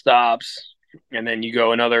in bus stops, and then you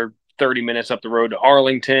go another 30 minutes up the road to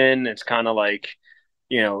Arlington. It's kind of like,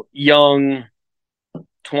 young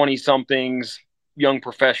 20 somethings, young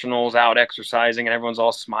professionals out exercising, and everyone's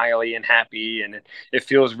all smiley and happy. And it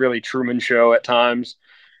feels really Truman Show at times.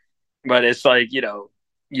 But it's like,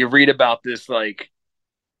 you read about this like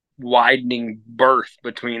widening birth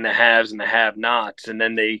between the haves and the have nots. And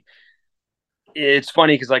then it's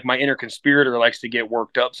funny because like my inner conspirator likes to get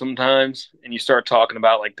worked up sometimes. And you start talking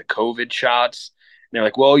about like the COVID shots. And they're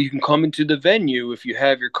like, well, you can come into the venue if you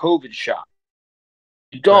have your COVID shot.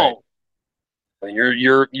 You Right. don't. And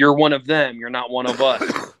you're one of them. You're not one of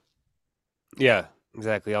us. Yeah,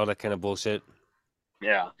 exactly. All that kind of bullshit.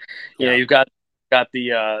 Yeah. Yeah. You've got the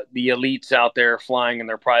elites out there flying in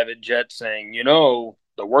their private jets saying,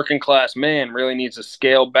 the working class man really needs to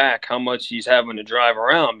scale back how much he's having to drive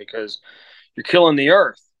around because you're killing the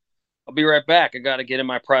earth. I'll be right back. I got to get in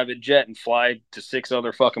my private jet and fly to 6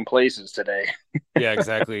 other fucking places today. Yeah,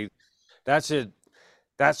 exactly. That should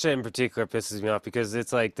that shit in particular pisses me off because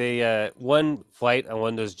it's like they one flight on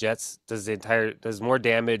one of those jets does more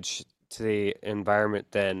damage to the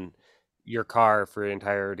environment than your car for the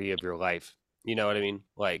entirety of your life. You know what I mean?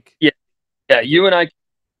 Yeah. Yeah. Like it, You and I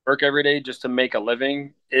work every day just to make a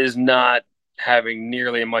living is not having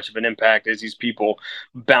nearly as much of an impact as these people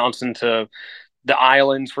bouncing to the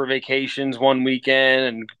islands for vacations one weekend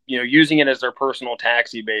and using it as their personal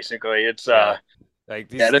taxi basically. It's yeah.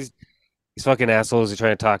 Like yeah, these fucking assholes are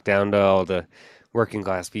trying to talk down to all the working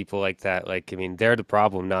class people like that. Like, I mean, they're the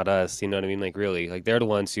problem, not us. You know what I mean? Like, really, like they're the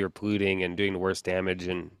ones who are polluting and doing the worst damage,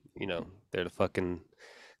 and they're the fucking.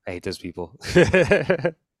 I hate those people.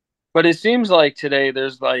 but it seems like today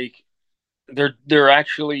there's like they're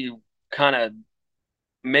actually kind of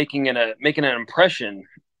making an impression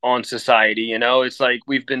on society. It's like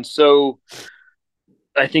we've been so,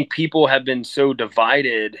 I think people have been so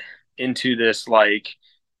divided into this like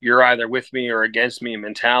you're either with me or against me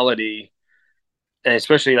mentality, and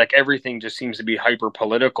especially like everything just seems to be hyper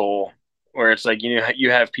political, where it's like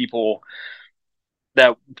you have people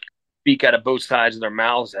that speak out of both sides of their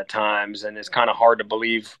mouths at times, and it's kind of hard to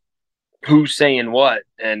believe who's saying what,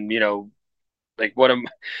 and like what am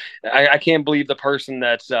I can't believe the person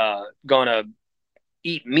that's gonna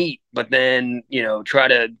eat meat, but then try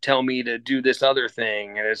to tell me to do this other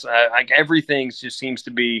thing, and it's like everything just seems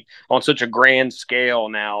to be on such a grand scale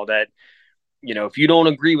now that if you don't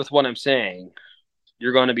agree with what I'm saying,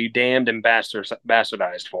 you're going to be damned and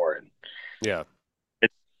bastardized for it. Yeah.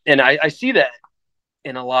 And I see that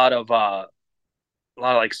in a lot of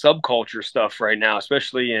like subculture stuff right now,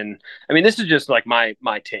 especially in. I mean, this is just like my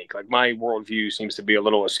take. Like my worldview seems to be a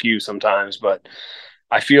little askew sometimes, but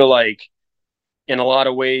I feel like in a lot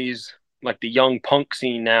of ways, like the young punk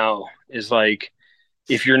scene now is like,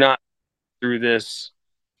 if you're not through this,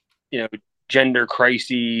 you know, gender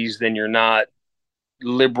crises, then you're not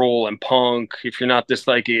liberal and punk. If you're not this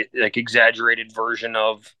like exaggerated version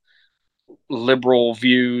of liberal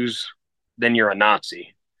views, then you're a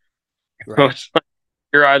Nazi. Right.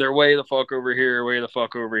 You're either way the fuck over here, way the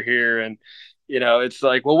fuck over here, and it's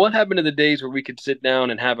like, well, what happened to the days where we could sit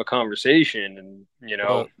down and have a conversation, and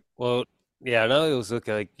Well, yeah. Now it was like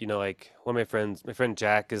like one of my friend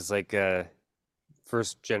Jack is like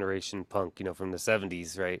first generation punk, from the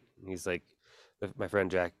 '70s, right? He's like my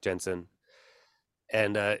friend Jack Jensen,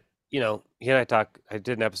 and he and I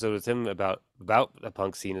did an episode with him about the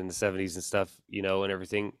punk scene in the '70s and stuff, and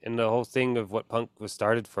everything. And the whole thing of what punk was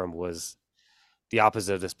started from was the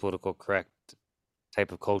opposite of this political correct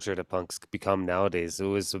type of culture that punks become nowadays. It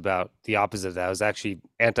was about the opposite of that. It was actually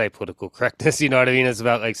anti-political correctness. You know what I mean? It's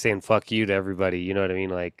about like saying "fuck you" to everybody. You know what I mean?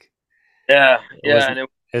 Like yeah, it was and it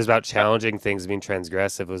was about challenging things, being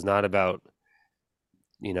transgressive. It was not about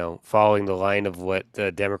following the line of what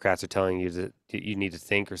the Democrats are telling you that you need to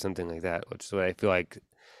think or something like that. Which is what I feel like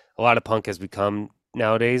a lot of punk has become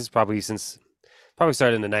nowadays. Probably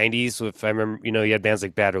started in the '90s. If I remember, you had bands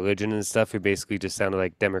like Bad Religion and stuff who basically just sounded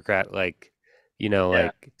like Democrat, like yeah,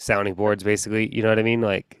 like sounding boards, basically. You know what I mean?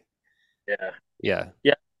 Like, yeah, yeah,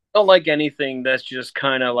 yeah. I don't like anything that's just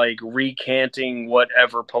kind of like recanting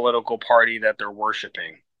whatever political party that they're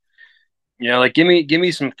worshiping. Like give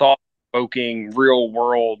me some thought provoking real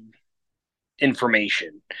world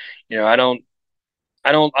information. I don't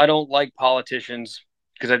like politicians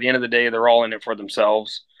because at the end of the day they're all in it for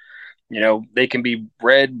themselves. They can be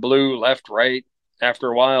red, blue, left, right. After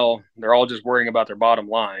a while, they're all just worrying about their bottom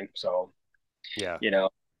line. So, yeah. you know,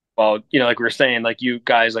 well, like we were saying, like you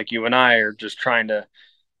guys, like you and I are just trying to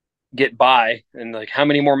get by. And like, how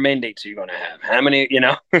many more mandates are you going to have? How many?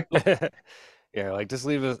 Yeah, like just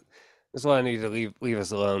leave us. That's why I need to leave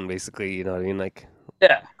us alone, basically. You know what I mean? Like,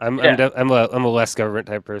 Yeah. Yeah. I'm a less government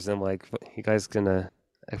type person. I'm like, you guys can.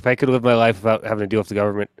 If I could live my life without having to deal with the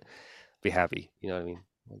government, I'd be happy. You know what I mean?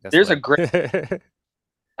 Like, that's There's a what great, I.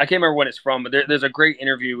 I can't remember when it's from, but there's a great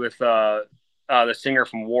interview with the singer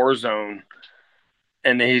from Warzone.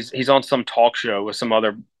 And he's on some talk show with some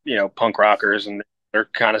other, punk rockers. And they're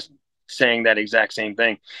kind of saying that exact same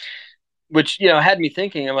thing, which had me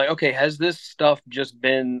thinking. I'm like, okay, has this stuff just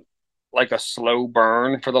been like a slow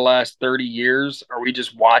burn for the last 30 years? Are we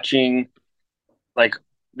just watching like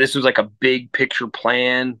this was like a big picture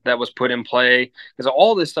plan that was put in play? Because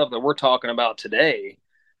all this stuff that we're talking about today,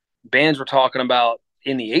 bands were talking about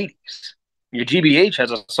in the 80s. Your GBH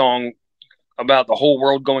has a song about the whole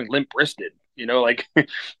world going limp wristed, like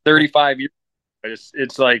 35 years.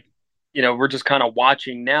 It's like, we're just kind of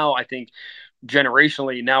watching now. I think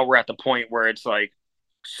generationally now we're at the point where it's like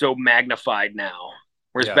so magnified now.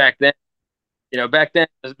 Whereas Yeah, back then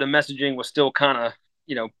the messaging was still kind of,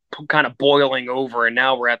 kind of boiling over, and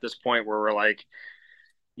now we're at this point where we're like,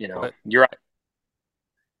 but you're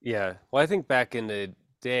yeah. Well, I think back in the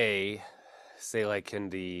day, say like in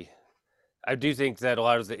the I do think that a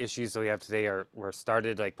lot of the issues that we have today were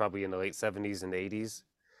started like probably in the late '70s and '80s,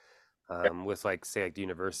 with like say like the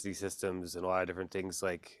university systems and a lot of different things.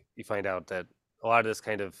 Like you find out that a lot of this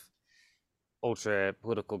kind of ultra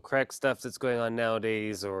political correct stuff that's going on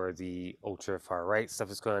nowadays, or the ultra far right stuff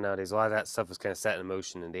that's going on nowadays, a lot of that stuff was kind of set in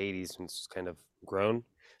motion in the '80s and it's just kind of grown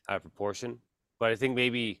out of proportion. But I think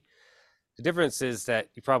maybe the difference is that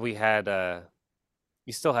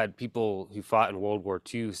you still had people who fought in World War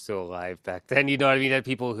II still alive back then. You know what I mean? You had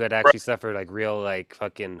people who had right. actually suffered like real like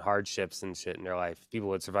fucking hardships and shit in their life. People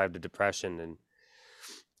who had survived a depression, and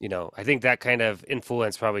I think that kind of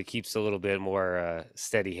influence probably keeps a little bit more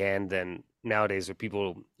steady hand than nowadays,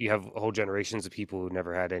 where you have whole generations of people who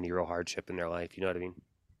never had any real hardship in their life. You know what I mean?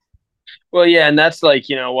 Well, yeah, and that's like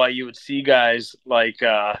why you would see guys like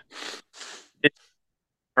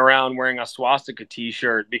around wearing a swastika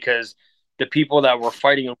T-shirt because the people that were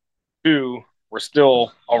fighting too were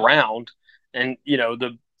still around, and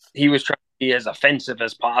he was trying to be as offensive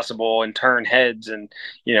as possible and turn heads, and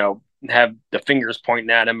have the fingers pointing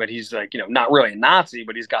at him, but he's like, not really a Nazi,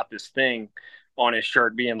 but he's got this thing on his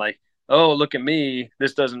shirt being like, oh, look at me.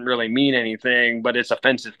 This doesn't really mean anything, but it's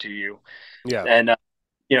offensive to you. Yeah. And,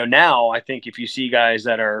 now I think if you see guys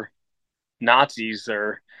that are Nazis,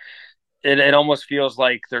 it almost feels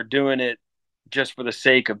like they're doing it just for the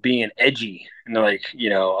sake of being edgy. And they're like,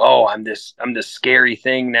 oh, I'm this scary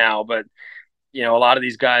thing now. But, a lot of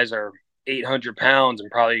these guys are 800 pounds and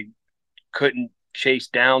probably couldn't chase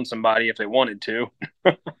down somebody if they wanted to.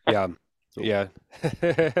 Yeah. Yeah.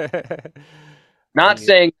 I Not mean,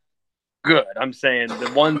 saying good. I'm saying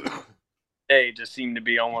the ones they just seem to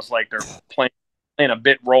be almost like they're playing a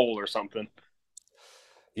bit role or something.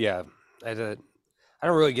 yeah. I don't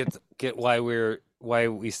really get why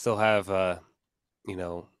we still have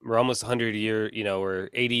we're almost 100 year, we're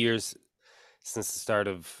 80 years since the start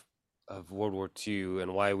of World War II,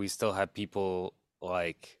 and why we still have people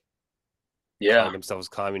like calling Yeah, themselves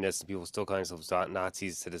communists and people still calling themselves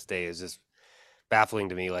Nazis to this day is just baffling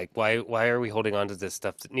to me. Like, why are we holding on to this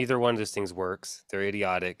stuff? Neither one of those things works. They're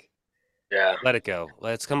idiotic. yeah. Let it go.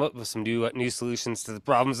 Let's come up with some new solutions to the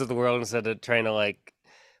problems of the world instead of trying to like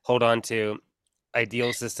hold on to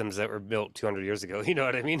ideal systems that were built 200 years ago. You know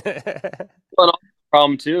what I mean? But the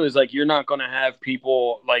problem too is like you're not going to have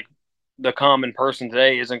people like the common person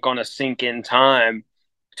today isn't going to sink in time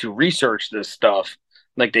to research this stuff.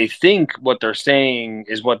 Like they think what they're saying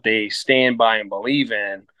is what they stand by and believe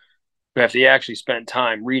in. But if they actually spent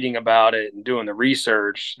time reading about it and doing the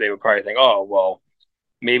research, they would probably think, oh, well,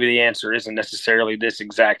 maybe the answer isn't necessarily this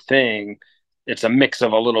exact thing. It's a mix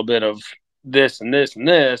of a little bit of this and this and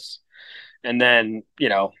this, and then,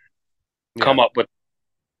 Yeah. come up with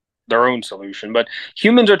their own solution. But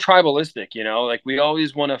humans are tribalistic, like we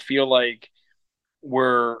always want to feel like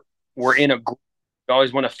we're we're in a group. We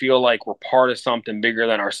always want to feel like we're part of something bigger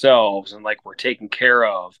than ourselves and like we're taken care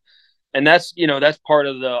of. And that's part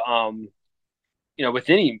of the with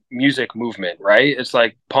any music movement, right? It's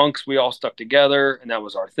like punks, we all stuck together and that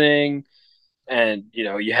was our thing. And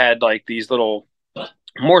you had like these little,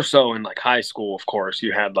 more so in like high school, of course,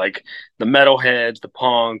 you had like the metalheads, the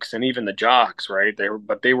punks, and even the jocks, right?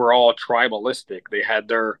 They were all tribalistic. They had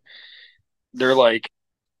their like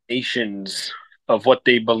nations of what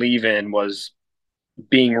they believe in was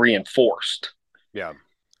being reinforced. Yeah.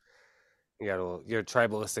 You're a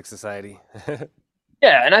tribalistic society.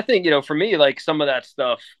 Yeah, and I think for me, like some of that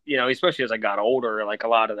stuff, especially as I got older, like a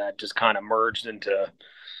lot of that just kind of merged into,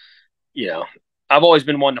 you know, I've always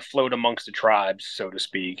been one to float amongst the tribes, so to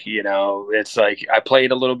speak. It's like I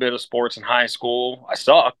played a little bit of sports in high school. I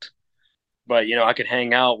sucked, but I could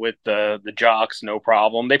hang out with the jocks, no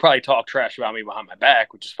problem. They probably talk trash about me behind my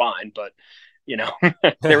back, which is fine, but you know,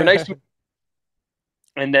 they were nice to me.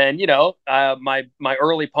 And then my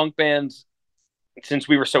early punk bands, since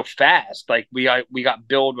we were so fast, like we got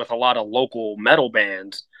billed with a lot of local metal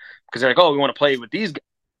bands because they're like, oh, we want to play with these guys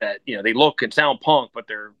that they look and sound punk, but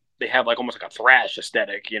they have like almost like a thrash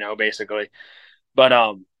aesthetic, basically.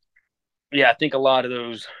 But yeah, I think a lot of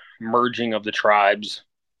those merging of the tribes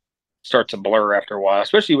start to blur after a while,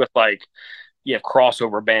 especially with like you have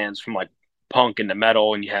crossover bands from like punk into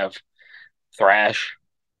metal, and you have thrash.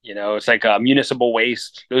 It's like Municipal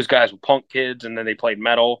Waste. Those guys were punk kids, and then they played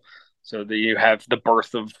metal, so that you have the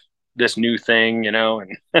birth of this new thing.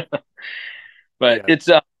 And but Yeah. it's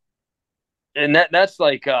and that's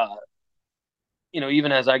like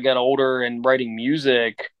even as I get older and writing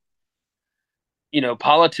music,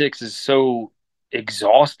 politics is so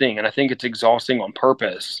exhausting, and I think it's exhausting on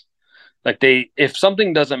purpose. Like if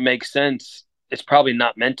something doesn't make sense, it's probably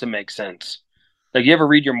not meant to make sense. Like you ever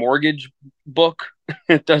read your mortgage book?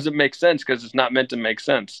 It doesn't make sense because it's not meant to make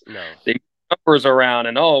sense. No. They move numbers around,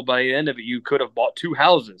 and by the end of it, you could have bought two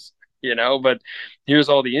houses, But here's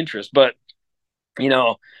all the interest. But you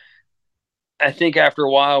know, I think after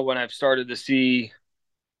a while, when I've started to see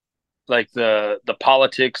like the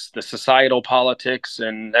politics, the societal politics,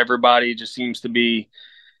 and everybody just seems to be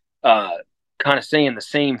uh, kind of saying the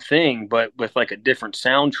same thing, but with like a different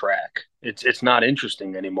soundtrack. It's not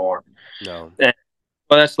interesting anymore. No. And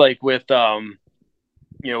well, that's like with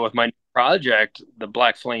my project, the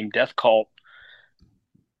Black Flame Death Cult.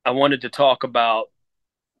 I wanted to talk about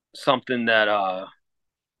something that I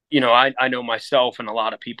know myself and a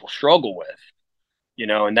lot of people struggle with,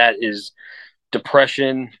 and that is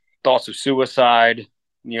depression, thoughts of suicide,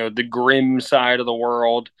 the grim side of the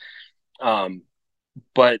world. Um,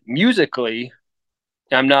 but musically,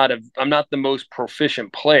 I'm not the most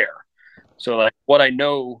proficient player. So like what I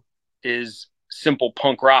know is simple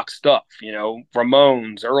punk rock stuff,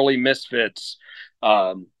 Ramones, early Misfits,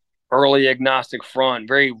 um, early agnostic front,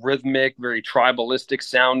 very rhythmic, very tribalistic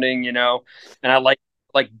sounding, and I like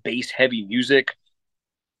bass heavy music.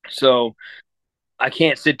 So I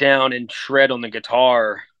can't sit down and shred on the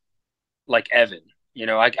guitar like Evan.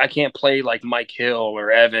 I can't play like Mike Hill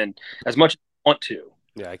or Evan as much as I want to.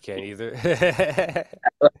 Yeah, I can't either. I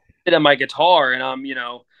sit at my guitar and I'm,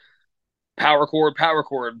 power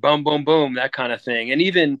chord, boom, boom, boom, that kind of thing. And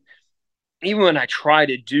even when I try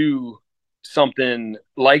to do something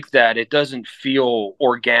like that, it doesn't feel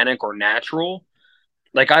organic or natural.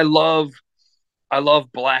 Like I love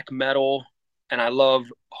black metal and I love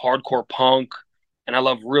hardcore punk and I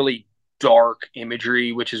love really dark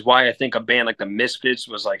imagery, which is why I think a band like the Misfits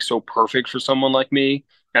was like so perfect for someone like me.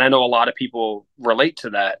 And I know a lot of people relate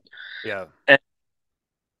to that. Yeah. And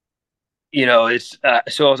it's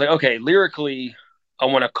so I was like, okay, lyrically, I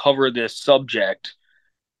want to cover this subject,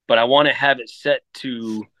 but I want to have it set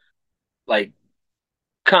to like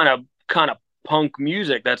kind of punk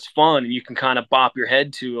music that's fun and you can kind of bop your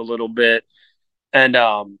head to a little bit and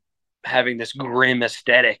having this grim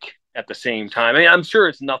aesthetic at the same time. I mean, I'm sure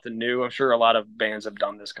it's nothing new. I'm sure a lot of bands have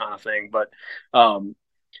done this kind of thing, but um,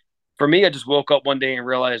 for me, I just woke up one day and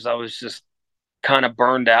realized I was just kind of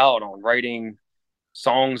burned out on writing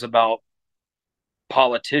songs about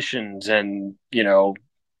politicians and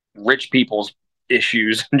rich people's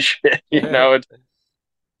issues and shit. It's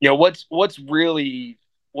what's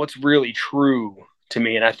really true to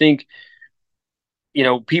me, and I think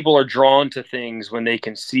people are drawn to things when they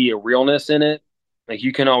can see a realness in it. Like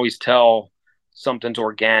you can always tell something's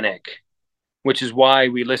organic, which is why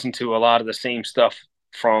we listen to a lot of the same stuff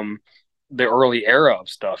from the early era of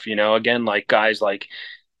stuff. Again, like guys like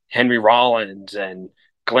Henry Rollins and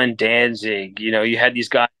Glenn Danzig. You had these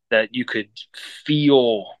guys that you could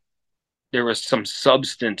feel there was some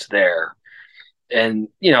substance there. And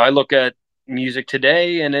I look at music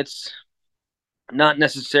today, and it's not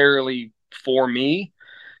necessarily for me.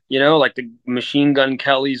 Like the Machine Gun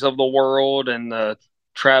Kellys of the world and the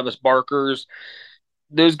Travis Barkers.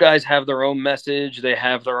 Those guys have their own message. They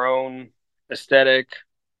have their own aesthetic.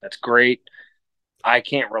 That's great. I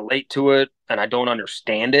can't relate to it and I don't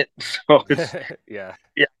understand it. So Yeah.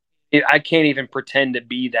 yeah, I can't even pretend to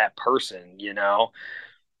be that person,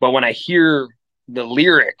 But when I hear the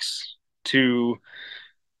lyrics to,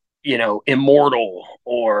 Immortal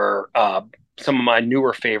or some of my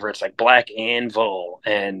newer favorites like Black Anvil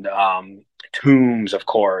and Tombs, of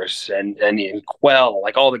course, and Quell,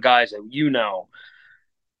 like all the guys that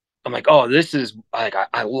I'm like, oh, this is like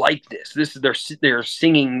I like this. This is they're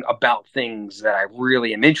singing about things that I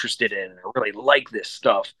really am interested in, and I really like this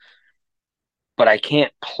stuff. But I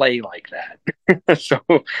can't play like that. So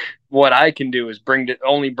what I can do is bring to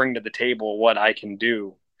the table what I can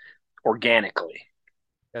do organically.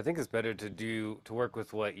 I think it's better to work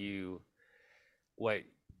with what you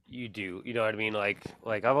do. You know what I mean? Like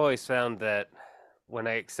I've always found that when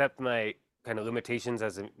I accept my kind of limitations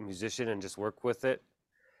as a musician and just work with it,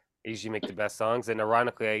 I usually make the best songs. And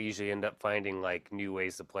ironically, I usually end up finding like new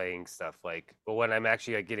ways of playing stuff. Like, but when I'm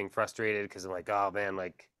actually like getting frustrated because I'm like, oh man,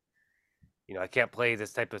 like I can't play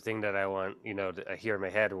this type of thing that I want, to hear in my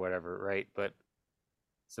head or whatever, right? But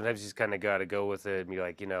sometimes you just kind of got to go with it and be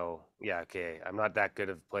like, yeah, okay, I'm not that good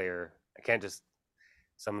of a player. I can't just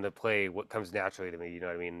someone to play what comes naturally to me. You know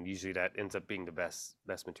what I mean? Usually that ends up being the best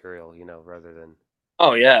material, rather than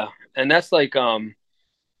Oh yeah, and that's like as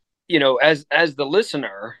the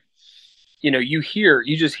listener, you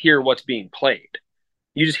just hear what's being played.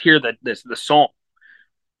 You just hear the song.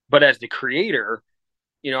 But as the creator,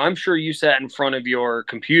 I'm sure you sat in front of your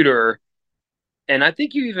computer, and I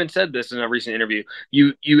think you even said this in a recent interview.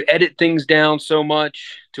 You edit things down so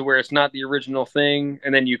much to where it's not the original thing,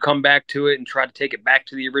 and then you come back to it and try to take it back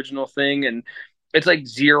to the original thing, and it's like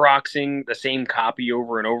Xeroxing the same copy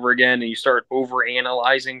over and over again, and you start over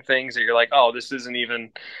analyzing things that you're like, oh, this isn't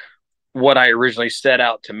even what I originally set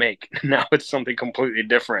out to make. Now it's something completely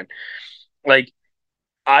different. Like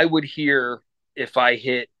I would hear if I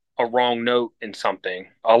hit a wrong note in something.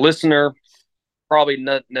 A listener probably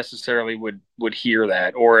not necessarily would hear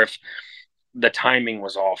that, or if the timing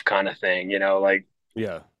was off, kind of thing. Like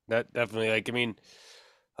yeah, that definitely. Like I mean,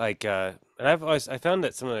 like and I found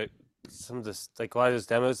that some of this like a lot of those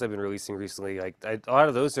demos I've been releasing recently, like a lot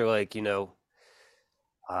of those are like a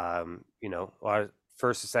lot of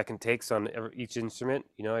first or second takes on each instrument.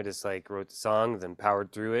 I just like wrote the song, then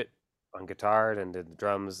powered through it on guitar, and did the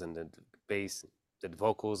drums and did the bass, did the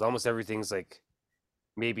vocals. Almost everything's like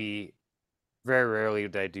maybe very rarely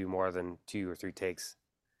did I do more than 2 or 3 takes.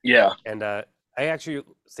 yeah, And I actually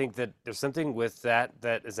think that there's something with that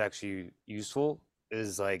is actually useful.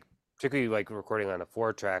 Is like particularly like recording on a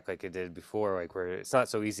 4 track like I did before, like where it's not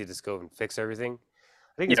so easy to just go and fix everything.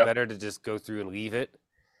 I think it's Yep. better to just go through and leave it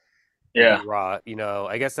and be Yeah. raw.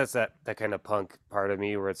 I guess that's that kind of punk part of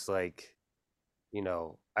me where it's like,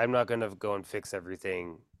 I'm not gonna go and fix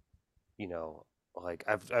everything. You know, like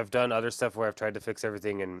I've done other stuff where I've tried to fix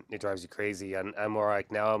everything and it drives you crazy. And I'm more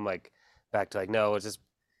like now I'm like back to like no, it's just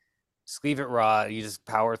leave it raw. You just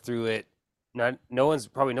power through it. Not no one's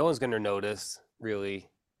gonna notice really.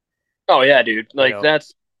 Oh yeah, dude. You Like know,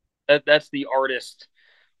 that's the artist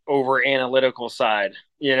over analytical side,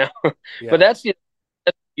 you know. But yeah. that's the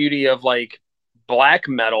beauty of like black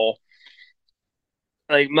metal.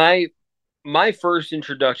 Like my first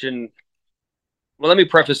introduction. Well, let me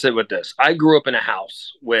preface it with this. I grew up in a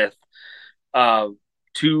house with uh,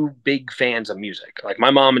 two big fans of music. Like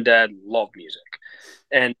my mom and dad love music.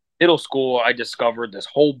 And middle school, I discovered this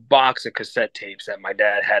whole box of cassette tapes that my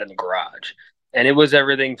dad had in the garage. And it was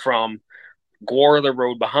everything from Gore the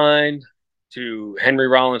Road Behind to Henry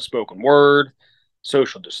Rollins spoken word,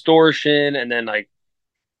 Social Distortion, and then like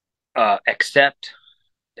Accept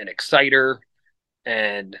and Exciter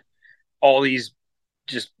and all these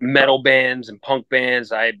just metal bands and punk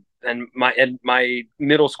bands. My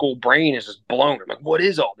middle school brain is just blown. I'm like, what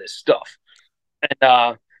is all this stuff?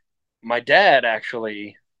 And my dad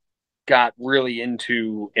actually got really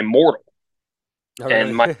into Immortal, Oh,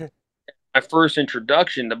 and really? my first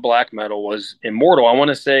introduction to black metal was Immortal. I want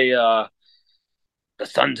to say the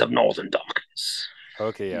Sons of Northern Darkness.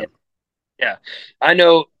 Okay, yeah. Yeah, yeah. I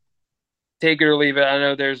know. Take it or leave it. I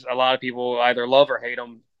know there's a lot of people who either love or hate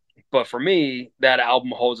them, but for me, that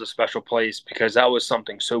album holds a special place because that was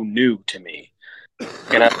something so new to me.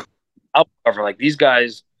 And I'll cover like these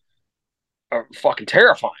guys are fucking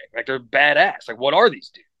terrifying. Like they're badass. Like what are these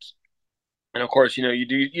dudes? And of course, you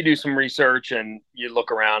do some research and you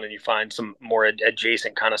look around and you find some more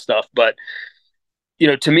adjacent kind of stuff. But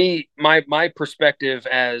to me, my perspective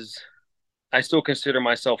as I still consider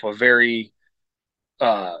myself a very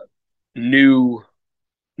uh, new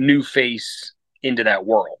new face into that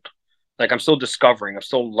world. Like I'm still discovering, I'm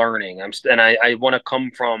still learning. And I want to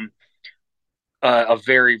come from a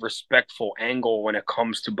very respectful angle when it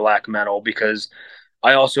comes to black metal because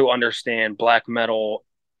I also understand black metal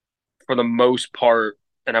for the most part,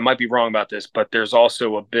 and I might be wrong about this, but there's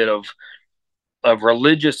also a bit of a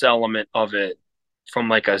religious element of it from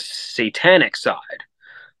like a satanic side.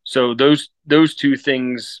 So those two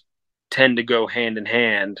things tend to go hand in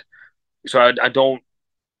hand. So I don't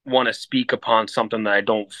want to speak upon something that I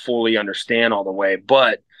don't fully understand all the way,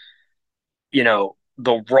 but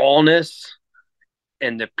the rawness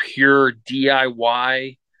and the pure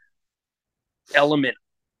DIY element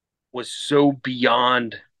was so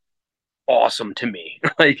beyond awesome to me.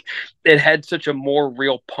 Like it had such a more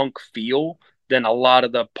real punk feel than a lot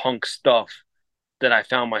of the punk stuff that I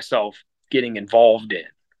found myself getting involved in.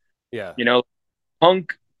 Yeah. You know,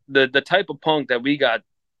 punk the type of punk that we got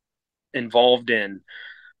involved in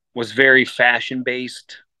was very fashion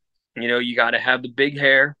based. You got to have the big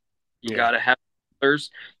hair, you Yeah. got to have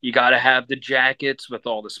colors, you got to have the jackets with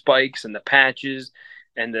all the spikes and the patches,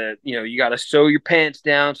 and you got to sew your pants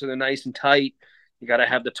down so they're nice and tight. You got to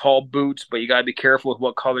have the tall boots, but you got to be careful with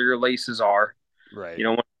what color your laces are. Right. You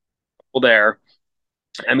don't want people there.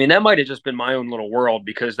 I mean, that might have just been my own little world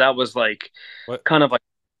because that was like What kind of like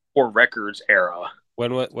poor records era.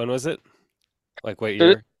 when was it? Like what So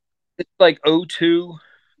year? it's like '02,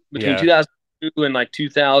 between Yeah. 2002 and like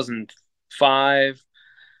 2005.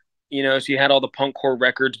 So you had all the punk core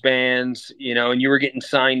records bands, and you were getting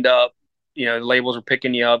signed up. The labels were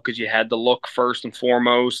picking you up because you had the look first and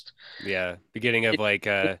foremost. Yeah. Beginning of It, like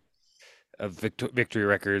of Victory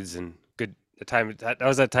Records and good the time that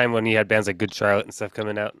was that time when you had bands like Good Charlotte and stuff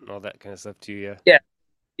coming out and all that kind of stuff too, yeah. yeah,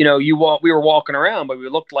 we were walking around, but we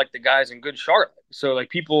looked like the guys in Good Charlotte. So like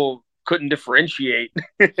people couldn't differentiate.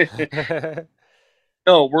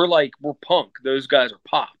 No, we're punk. Those guys are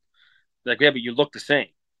pop. Like, yeah, but you look the same.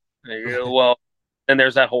 Like, well, and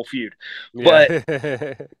there's that whole feud. But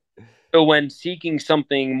Yeah. so when seeking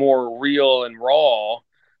something more real and raw,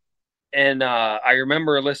 and I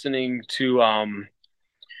remember listening to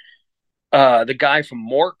the guy from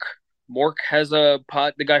Mork.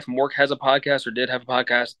 The guy from Mork has a podcast or did have a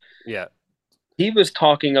podcast. Yeah. He was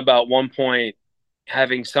talking about one point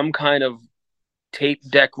having some kind of tape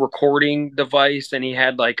deck recording device, and he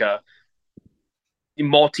had like a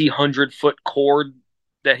multi-100-foot cord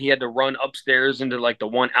that he had to run upstairs into like the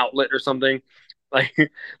one outlet or something. Like,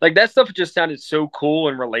 like that stuff just sounded so cool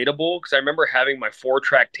and relatable because I remember having my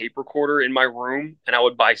 4-track tape recorder in my room, and I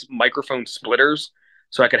would buy microphone splitters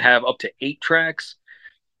so I could have up to 8 tracks.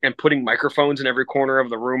 and putting microphones in every corner of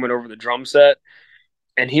the room and over the drum set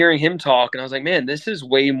and hearing him talk. And I was like, man, this is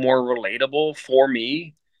way more relatable for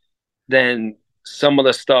me than some of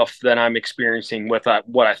the stuff that I'm experiencing with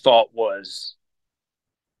what I thought was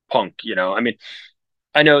punk. I mean,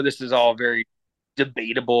 I know this is all very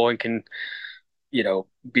debatable and can,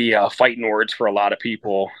 be fighting words for a lot of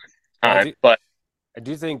people. Yeah, But I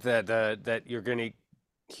do think that that you're gonna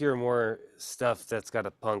hear more stuff that's got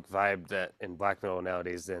a punk vibe that in black metal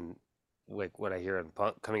nowadays than like what I hear in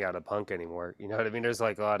punk coming out of punk anymore. You know what I mean? There's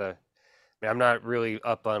like a lot of. I mean, I'm not really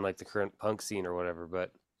up on like the current punk scene or whatever,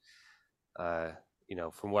 but uh,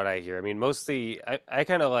 from what I hear, I mean, mostly I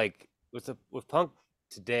kind of like with punk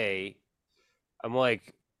today. I'm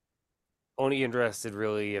like only interested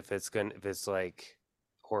really if it's like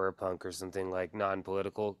horror punk or something like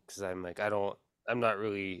non-political because I'm like I don't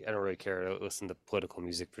really care to listen to political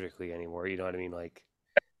music particularly anymore. You know what I mean? Like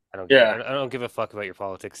yeah, I don't give a fuck about your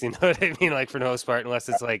politics. You know what I mean? Like for the most part, unless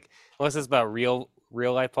it's about real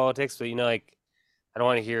life politics. But like I don't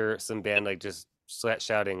want to hear some band like just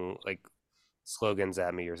shouting like slogans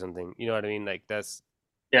at me or something. You know what I mean? Like yeah, that's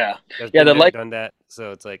yeah. been The there, like, done that.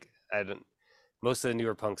 So it's like I don't. Most of the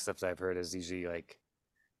newer punk stuff that I've heard is usually like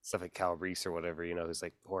stuff like Cal Reese or whatever. Who's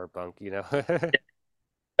like horror punk.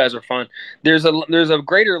 guys are fun. There's a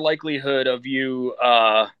greater likelihood of you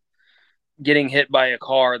getting hit by a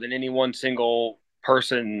car than any one single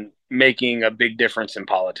person making a big difference in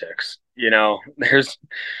politics. There's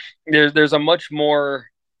a much more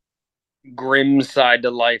grim side to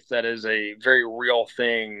life that is a very real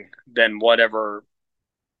thing than whatever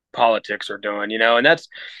politics are doing. And that's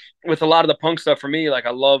with a lot of the punk stuff for me. Like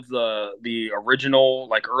I love the original,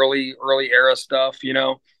 like early era stuff.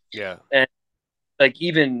 Yeah. And like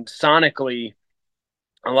even sonically,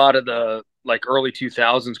 a lot of the like early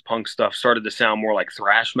 2000s punk stuff started to sound more like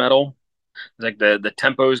thrash metal. Like the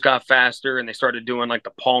tempos got faster and they started doing like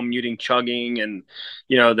the palm muting chugging, and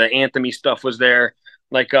the anthemy stuff was there.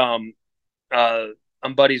 Like uh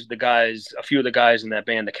I'm buddies with a few of the guys in that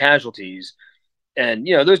band, the Casualties, and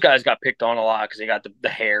those guys got picked on a lot because they got the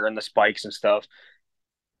hair and the spikes and stuff,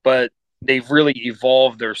 but they've really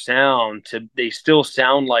evolved their sound to they still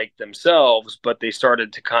sound like themselves, but they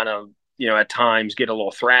started to kind of at times get a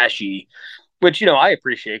little thrashy, which I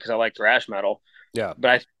appreciate because I like thrash metal. Yeah.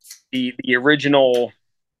 But the original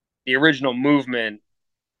movement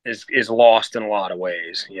is lost in a lot of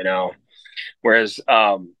ways. Whereas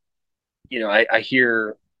I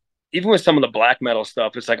hear even with some of the black metal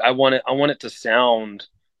stuff, it's like I want it to sound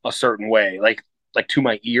a certain way, like to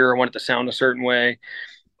my ear, I want it to sound a certain way.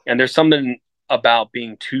 And there's something about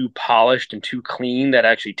being too polished and too clean that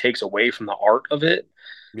actually takes away from the art of it.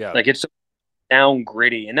 Yeah. Like it's sound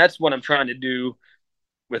gritty, and that's what I'm trying to do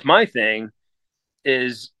with my thing.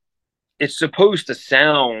 Is it's supposed to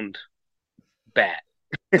sound bad.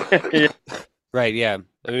 Right. Yeah.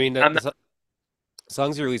 I mean, I'm not.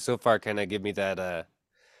 songs you released so far kind of give me that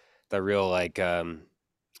real like that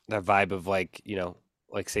vibe of like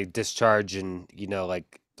like say Discharge and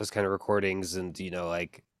like those kind of recordings and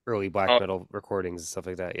like early black metal recordings and stuff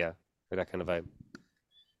like that. Yeah, or that kind of vibe.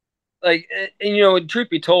 Like, and truth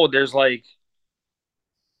be told, there's like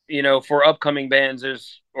for upcoming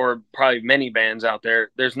bands, or probably many bands out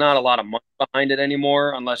there's not a lot of money behind it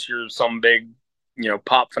anymore unless you're some big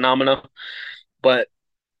pop phenomena. But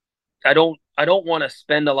I don't want to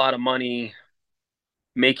spend a lot of money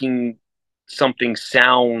making something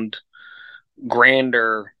sound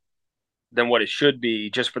grander than what it should be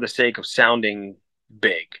just for the sake of sounding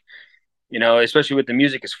big. Especially with the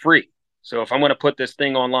music is free. So if I'm going to put this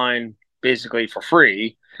thing online basically for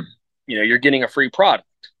free, you're getting a free product.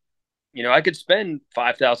 I could spend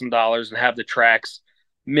 $5,000 and have the tracks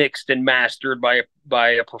mixed and mastered by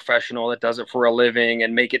a professional that does it for a living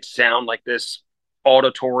and make it sound like this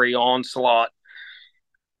auditory onslaught.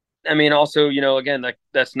 I mean, also, again,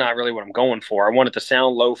 that's not really what I'm going for. I want it to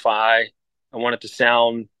sound lo-fi. I want it to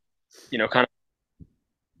sound, kind of.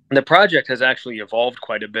 The project has actually evolved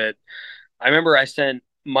quite a bit. I remember I sent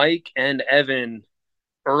Mike and Evan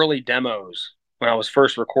early demos when I was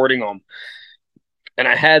first recording them, and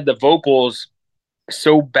I had the vocals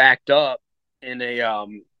so backed up in a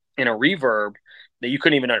reverb that you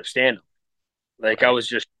couldn't even understand them. Like I Right. was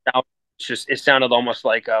just it sounded almost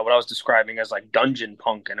like what I was describing as like dungeon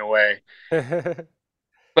punk in a way.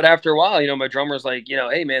 But after a while, my drummer's like,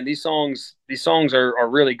 hey man, these songs are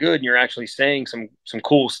really good, and you're actually saying some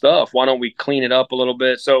cool stuff. Why don't we clean it up a little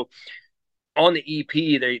bit? So on the EP,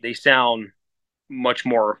 they sound much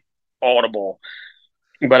more audible.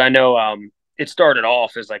 But I know it started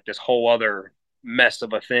off as like this whole other mess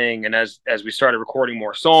of a thing, and as we started recording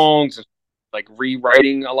more songs, like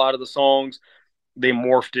rewriting a lot of the songs. They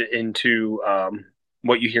morphed it into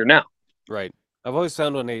what you hear now. Right. I've always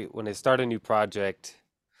found when they start a new project,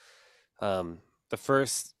 the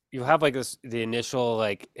first you have like this the initial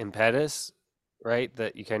like impetus, right?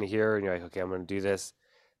 That you kind of hear and you're like, okay, I'm going to do this.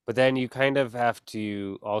 But then you kind of have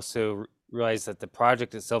to also realize that the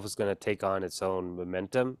project itself is going to take on its own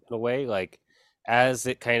momentum in a way. Like as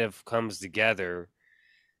it kind of comes together,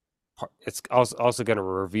 it's also going to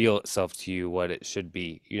reveal itself to you what it should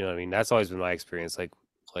be. You know what I mean? That's always been my experience. Like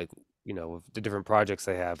with the different projects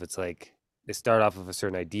I have, it's like they start off with a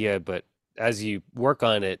certain idea, but as you work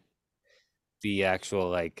on it, the actual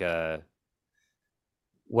like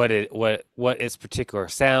what its particular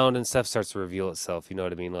sound and stuff starts to reveal itself. You know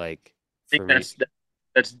what I mean? Like I think for me,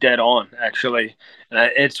 that's dead on, actually.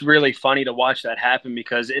 And it's really funny to watch that happen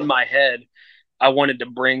because in my head, I wanted to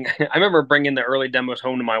bring. I remember bringing the early demos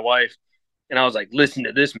home to my wife, and I was like, "Listen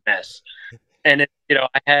to this mess." And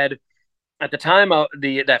I had at the time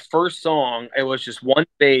the that first song, it was just one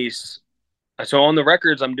bass. So on the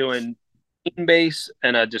records, I'm doing clean bass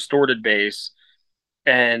and a distorted bass,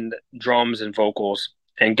 and drums and vocals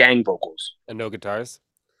and gang vocals. and no guitars.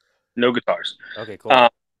 No guitars. Okay, cool. Uh,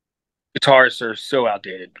 Guitars are so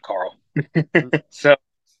outdated, Carl. Mm. So,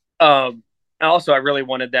 also I really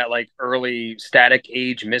wanted that like early Static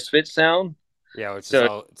Age Misfit sound. Yeah, which is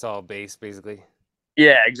So all bass basically.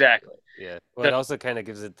 yeah, exactly. Yeah. Well, So it also kind of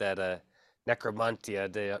gives it that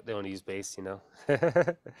necromantia. They don't use bass, you know.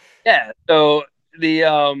 yeah, so the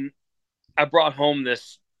I brought home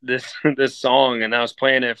this this song and I was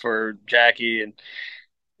playing it for Jackie and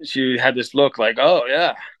she had this look like, oh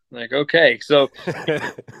yeah, like okay. So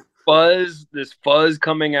this fuzz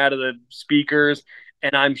coming out of the speakers,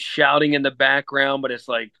 and I'm shouting in the background, but it's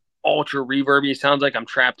like ultra reverby. It sounds like I'm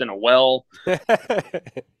trapped in a well.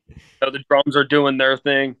 So the drums are doing their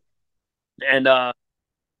thing. And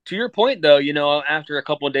to your point, though, after a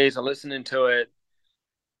couple of days of listening to it,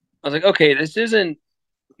 I was like, okay, this isn't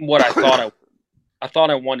what I thought I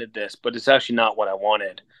thought I wanted this, but it's actually not what I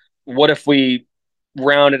wanted. What if we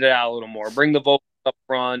rounded it out a little more? Bring the vocals up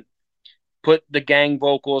front, put the gang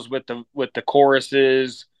vocals with the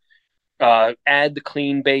choruses, add the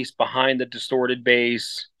clean bass behind the distorted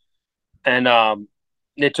bass, and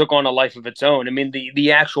it took on a life of its own. I mean,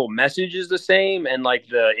 the actual message is the same, and like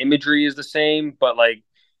the imagery is the same, but like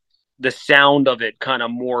the sound of it kind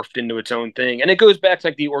of morphed into its own thing. And it goes back to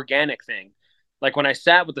like the organic thing. Like when I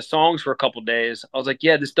sat with the songs for a couple days, I was like,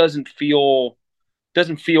 yeah, this doesn't feel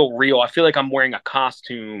real. I feel like I'm wearing a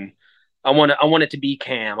costume. I want it to be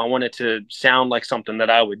Cam. I want it to sound like something that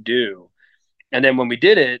I would do. And then when we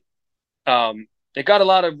did it, it got a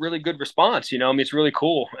lot of really good response. I mean, it's really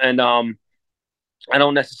cool. And I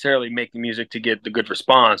don't necessarily make the music to get the good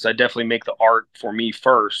response. I definitely make the art for me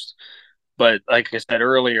first. But like I said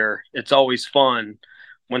earlier, it's always fun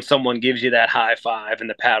when someone gives you that high five and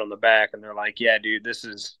the pat on the back, and they're like, "Yeah, dude, this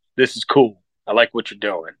is cool. I like what you're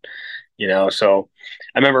doing." So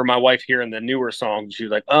I remember my wife hearing the newer songs. She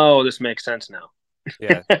was like, "Oh, this makes sense now."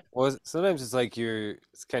 Yeah. Well, sometimes it's like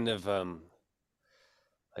it's kind of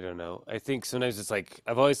I don't know. I think sometimes it's like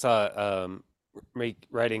I've always thought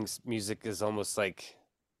writing music is almost like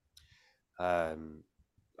um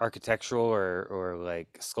architectural or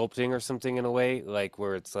like sculpting or something in a way, like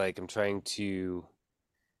where it's like I'm trying to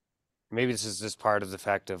maybe this is just part of the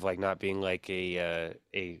fact of like not being like a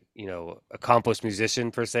accomplished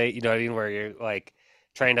musician per se, you know what I mean, where you're like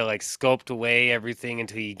trying to like sculpt away everything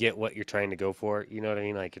until you get what you're trying to go for, you know what I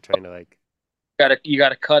mean, like you're trying to like You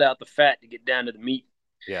gotta cut out the fat to get down to the meat.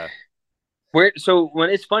 yeah. When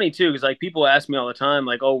it's funny too, because like people ask me all the time,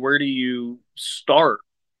 like, "Oh, where do you start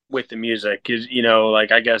with the music?" Because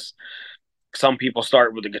like I guess some people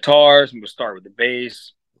start with the guitar, some people start with the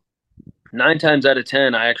bass. 9 times out of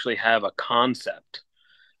 10, I actually have a concept,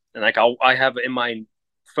 and like I have in my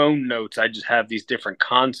phone notes, I just have these different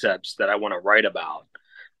concepts that I want to write about,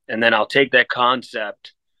 and then I'll take that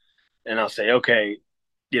concept and I'll say, okay,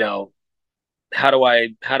 you know, how do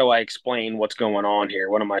I explain what's going on here?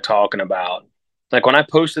 What am I talking about? Like when I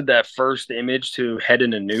posted that first image to Head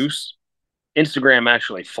in a Noose, Instagram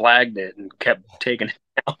actually flagged it and kept taking it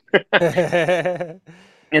down.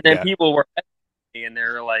 And then Yeah. people were and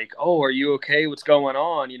they're like, "Oh, are you okay? What's going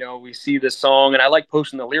on?" We see this song, and I like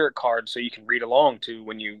posting the lyric cards so you can read along to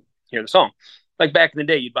when you hear the song. Like back in the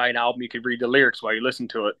day, you'd buy an album, you could read the lyrics while you listen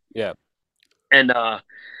to it, Yeah. and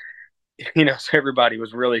so everybody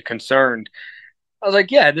was really concerned. I was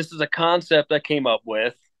like, "Yeah, this is a concept I came up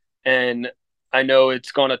with, and I know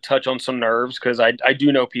it's going to touch on some nerves because I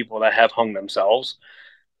do know people that have hung themselves,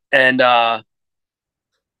 and but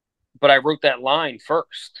I wrote that line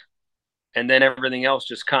first." and then everything else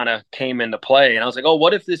just kind of came into play. And I was like, oh,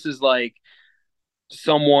 what if this is like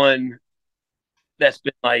someone that's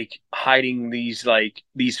been like hiding these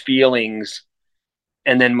feelings,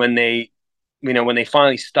 and then when they, when they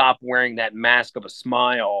finally stop wearing that mask of a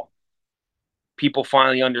smile, people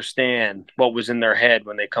finally understand what was in their head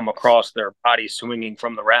when they come across their body swinging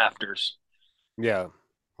from the rafters. Yeah.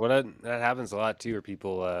 Well, that happens a lot too, where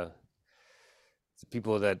people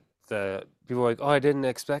that the people are like, oh, I didn't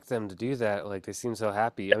expect them to do that. Like they seem so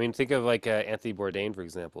happy. I mean, think of like Anthony Bourdain, for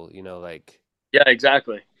example. Like Yeah,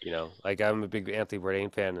 exactly. like I'm a big Anthony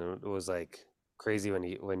Bourdain fan, and it was like crazy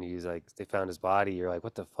when he's like they found his body. You're like,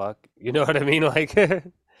 what the fuck? You know what I mean? Like,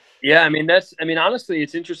 Yeah, I mean, honestly,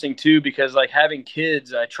 it's interesting too, because like having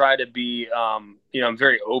kids, I try to be, I'm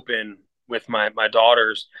very open with my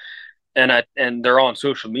daughters, and they're all on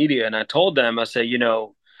social media, and I told them, I say,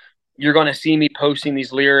 you're going to see me posting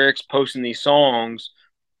these lyrics, posting these songs.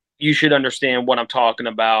 You should understand what I'm talking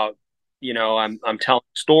about. I'm telling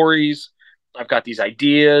stories. I've got these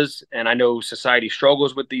ideas, and I know society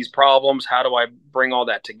struggles with these problems. How do I bring all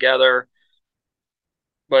that together?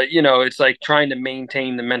 But it's like trying to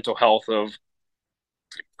maintain the mental health of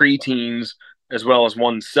preteens as well as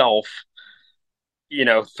oneself,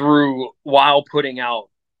 through while putting out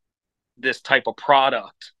this type of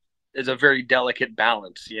product is a very delicate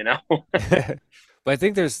balance. but I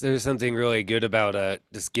think there's something really good about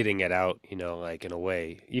just getting it out. Like in a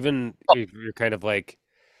way, even if you're kind of like.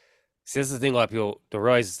 See, this is the thing a lot of people don't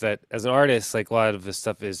realize is that as an artist, like a lot of this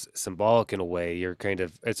stuff is symbolic in a way.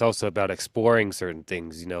 It's also about exploring certain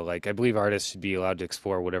things, like I believe artists should be allowed to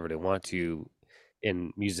explore whatever they want to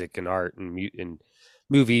in music and art and in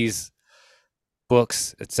movies,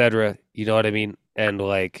 books, etc. You know what I mean? And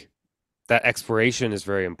like that exploration is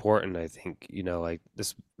very important, I think, like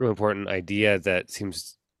this really important idea that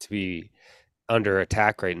seems to be under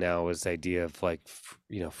attack right now is the idea of like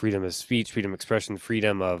freedom of speech, freedom of expression,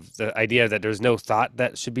 freedom of the idea that there's no thought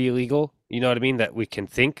that should be illegal. You know what I mean? That we can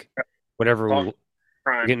think whatever we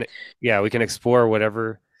Crime. can. Yeah, we can explore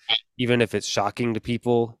whatever, even if it's shocking to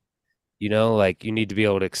people. Like you need to be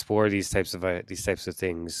able to explore these types of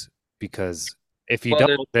things, because if you Well,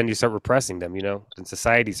 don't, then you start repressing them. Then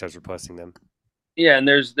society starts repressing them. yeah, and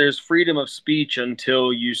there's freedom of speech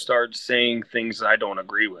until you start saying things that I don't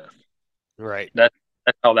agree with. Right. That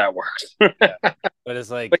that's how that works. Yeah. But it's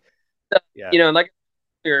But like, yeah.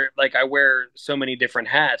 like I wear so many different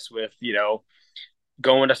hats with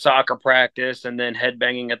going to soccer practice and then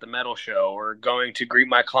headbanging at the metal show, or going to greet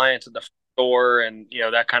my clients at the store, and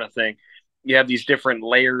that kind of thing. You have these different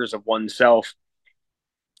layers of oneself.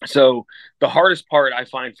 So the hardest part I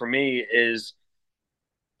find for me is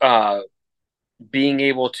uh, being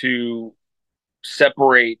able to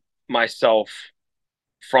separate myself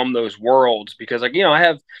from those worlds, because like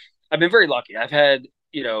I've been very lucky. I've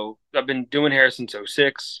been doing hair since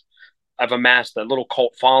 '06. I've amassed a little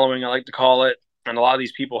cult following, I like to call it, and a lot of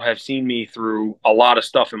these people have seen me through a lot of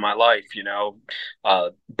stuff in my life.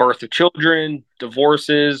 Birth of children,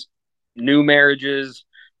 divorces, new marriages,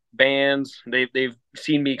 bands. They've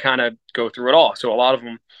seen me kind of go through it all. So a lot of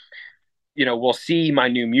them, will see my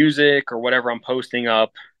new music or whatever I'm posting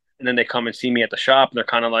up, and then they come and see me at the shop, and they're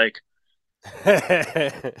kind of like,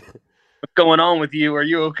 "What's going on with you? Are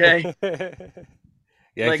you okay?"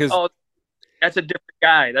 Yeah, Like, because oh, that's a different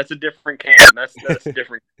guy. That's a different Cam. That's a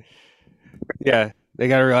different. yeah, they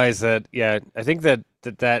gotta realize that. Yeah, I think that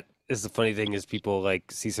is the funny thing is people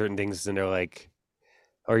like see certain things and they're like,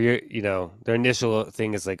 or their initial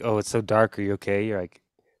thing is like, oh, it's so dark. Are you okay? You're like,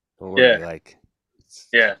 don't Yeah, worry, like,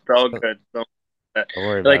 yeah, it's all good. Don't don't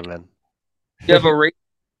worry about like it, you have a race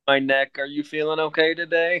on my neck. Are you feeling okay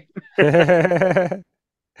today? man.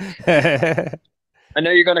 I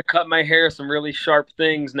know you're gonna cut my hair some really sharp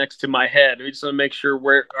things next to my head. We just want to make sure,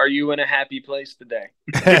 where are you in a happy place today?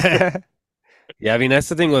 Yeah, I mean that's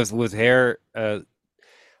the thing with hair.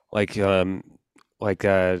 Like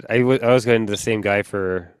I was going to the same guy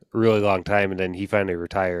for a really long time, and then he finally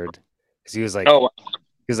retired because Oh,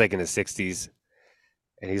 he was like in his 60s,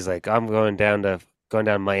 and he's like, I'm going down to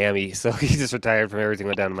Miami, so he just retired from everything,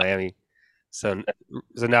 went down to Miami. So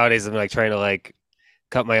so nowadays I'm like trying to like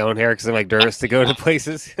cut my own hair because I'm like nervous to go to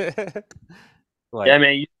places. yeah, Like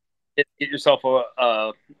man. You get yourself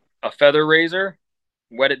a feather razor,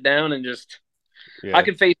 wet it down, and just I yeah,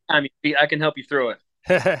 can FaceTime you. I can help you through it.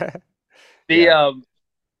 The yeah.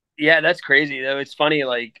 Yeah, that's crazy though. It's funny.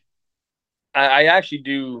 Like I actually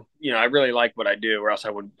do. I really like what I do, or else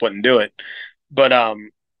I wouldn't do it. But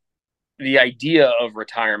the idea of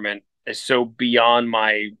retirement is so beyond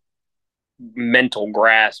my mental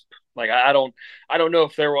grasp. Like I don't know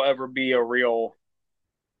if there will ever be a real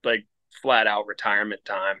like flat out retirement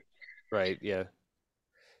time. Right. Yeah.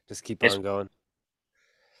 Just keep It's on going.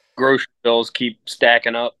 grocery bills keep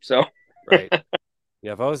stacking up. So Right.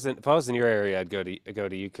 Yeah. If I was in your area, I'd go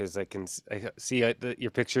to you because I see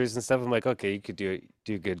your pictures and stuff. I'm like, okay, you could do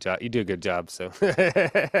a good job. You do a good job. So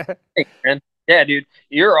hey, man. Yeah, dude,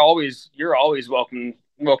 you're always welcome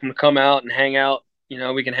to come out and hang out. You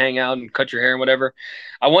know, we can hang out and cut your hair and whatever.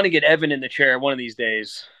 I want to get Evan in the chair one of these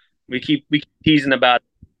days. We keep teasing about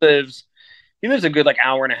lives. He lives a good like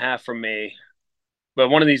hour and a half from me, but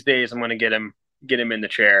one of these days I'm gonna get him in the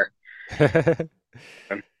chair.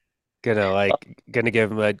 gonna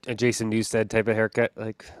give him a Jason Newsted type of haircut,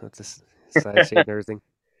 like with this side shade and everything.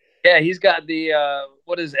 Yeah, he's got the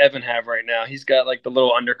what does Evan have right now? He's got like the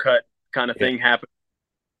little undercut kind of Yeah. thing happening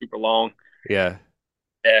super long. Yeah.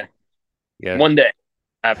 Yeah. Yeah. One day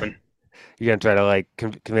happen. You gonna try to like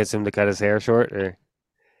convince him to cut his hair short, or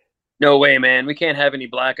No way, man. We can't have any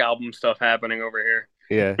Black Album stuff happening over here.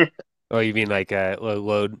 yeah? Oh, you mean like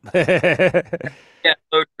load? Yeah,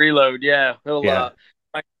 load reload. Yeah, he'll Yeah.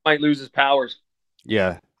 might lose his powers.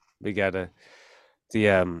 Yeah. We gotta the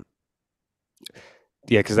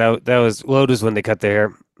yeah, because that was load was when they cut their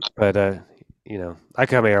hair, but I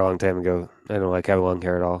cut my hair a long time ago. I don't like having long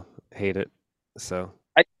hair at all. Hate it. So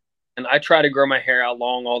I and I try to grow my hair out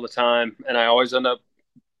long all the time, and I always end up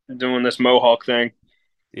doing this mohawk thing.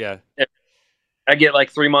 yeah. I get like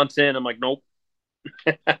 3 months in, I'm like, nope.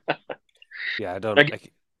 Yeah, I don't.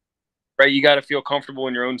 Like, right, you got to feel comfortable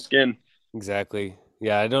in your own skin. Exactly.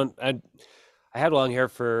 Yeah, I don't. I had long hair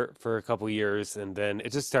for a couple years, and then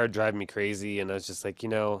it just started driving me crazy. And I was just like, I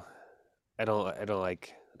don't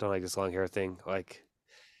like this long hair thing. Like,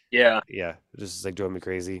 Yeah, yeah, it just like drove me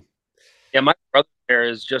crazy. yeah. My brother's hair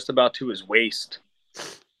is just about to his waist.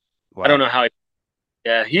 I don't Wow. know how.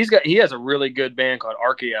 Yeah, he has a really good band called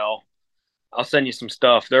RKL. I'll send you some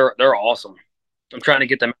stuff. They're awesome. I'm trying to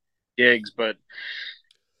get them gigs, but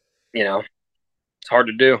you know it's hard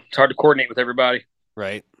to do. It's hard to coordinate with everybody.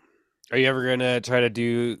 Right. Are you ever gonna try to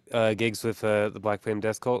do gigs with the Black Flame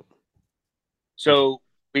Death Cult? So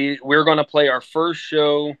we're gonna play our first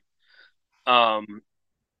show um,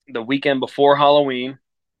 the weekend before Halloween.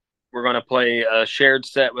 We're gonna play a shared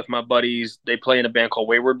set with my buddies. They play in a band called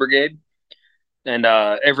Wayward Brigade, and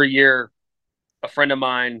every year a friend of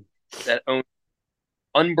mine that owns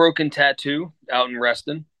Unbroken Tattoo out in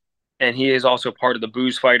Reston, and he is also part of the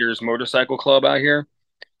Booze Fighters Motorcycle Club out here.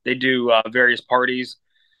 They do various parties,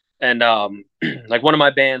 and like one of my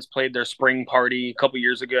bands played their spring party a couple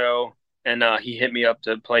years ago, and he hit me up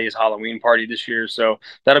to play his Halloween party this year. So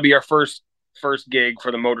that'll be our first gig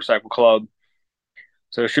for the motorcycle club.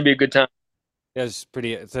 So it should be a good time. Yeah, it's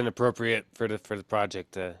pretty. It's inappropriate for the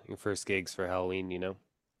project. Your first gigs for Halloween. Yeah,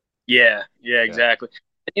 yeah, Yeah. exactly.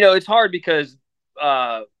 You know, it's hard because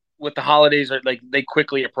uh, with the holidays, like they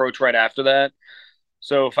quickly approach right after that.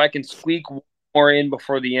 So if I can squeak one more in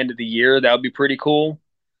before the end of the year, that would be pretty cool.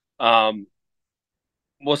 Um,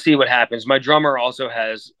 we'll see what happens. My drummer also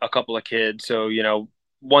has a couple of kids, so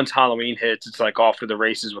once Halloween hits, it's like off to the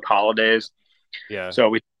races with holidays. Yeah.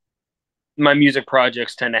 So my music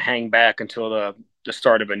projects tend to hang back until the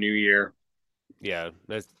start of a new year. Yeah.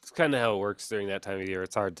 That's kind of how it works during that time of year.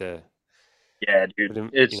 It's hard to. Yeah, dude, But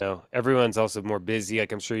it's everyone's also more busy.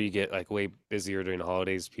 Like I'm sure you get like way busier during the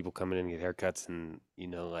holidays. People come in and get haircuts and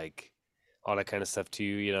like all that kind of stuff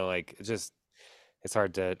too. Like it's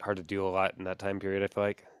hard to do a lot in that time period. I feel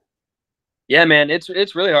like. yeah, man, it's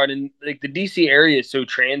really hard, and like the DC area is so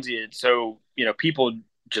transient, so people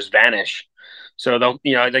just vanish. So they'll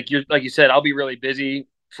like you said, I'll be really busy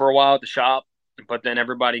for a while at the shop, but then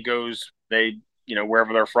everybody goes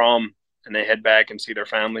wherever they're from, and they head back and see their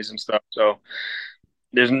families and stuff. So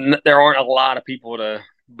there aren't a lot of people to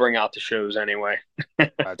bring out to shows anyway.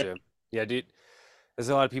 Gotcha. Yeah, dude. There's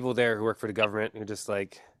a lot of people there who work for the government who just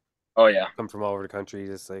like Oh yeah. come from all over the country,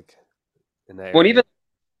 just like in that Well, area.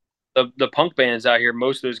 even the punk bands out here,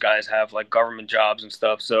 most of those guys have like government jobs and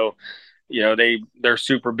stuff. So they're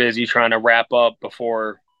super busy trying to wrap up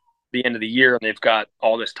before the end of the year, and they've got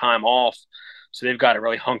all this time off, so they've got to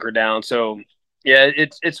really hunker down. So yeah,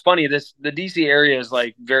 it's funny. The DC area is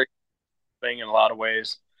like very thing in a lot of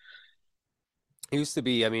ways. It used to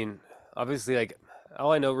be. I mean, obviously, like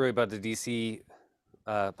all I know really about the DC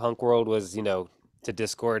punk world was to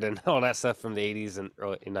Discord and all that stuff from the '80s and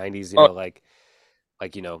early '90s. Oh, Like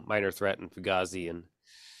Minor Threat and Fugazi and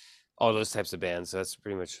all those types of bands. So that's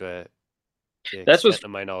pretty much the that's what's extent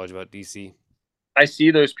of my knowledge about DC. I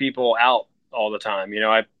see those people out all the time.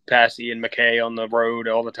 I pass Ian McKay on the road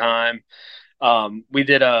all the time. We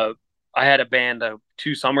did I had a band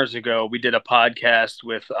 2 summers ago. We did a podcast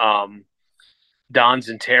with Don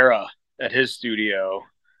Zentera. at his studio,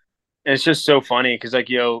 and it's just so funny because like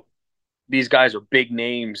these guys are big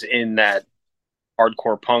names in that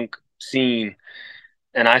hardcore punk scene,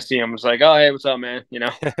 and I see them. It's like, oh hey, what's up, man?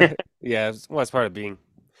 Yeah, well, it's part of being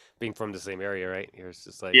from the same area, right? Here it's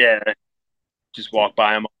just like, Yeah, just walk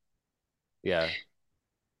by them. yeah,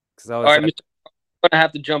 because I All always right, have. Mister, I'm gonna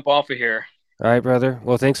have to jump off of here. All right, brother.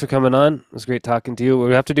 Well, thanks for coming on. It was great talking to you.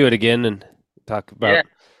 We'll have to do it again and talk Yeah, about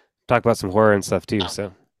talk about some horror and stuff too.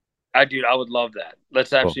 So I would love that.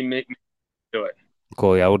 Let's cool, actually make do it.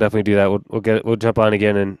 cool. Yeah, we'll definitely do that. We'll jump on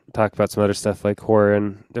again and talk about some other stuff like horror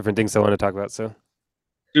and different things I want to talk about. So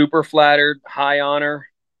Super flattered, high honor.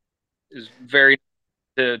 Is very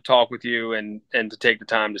to talk with you and to take the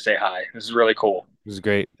time to say hi. This is really cool. it was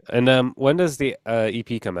great. And when does the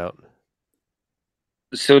EP come out?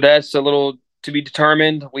 So that's a little to be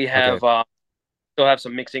determined. We Okay, have still have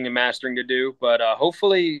some mixing and mastering to do, but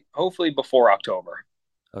hopefully before October.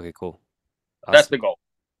 okay, cool, That's awesome, the goal.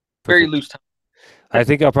 Very perfect. loose time. I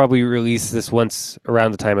think I'll probably release this once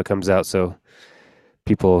around the time it comes out, so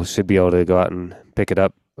people should be able to go out and pick it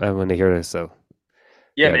up when they hear this. So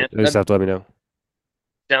Yeah, yeah, man. you just That have to let me know.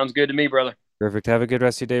 sounds good to me, brother. Perfect. Have a good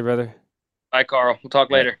rest of your day, brother. Bye, Carl. We'll talk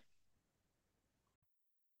All right. later.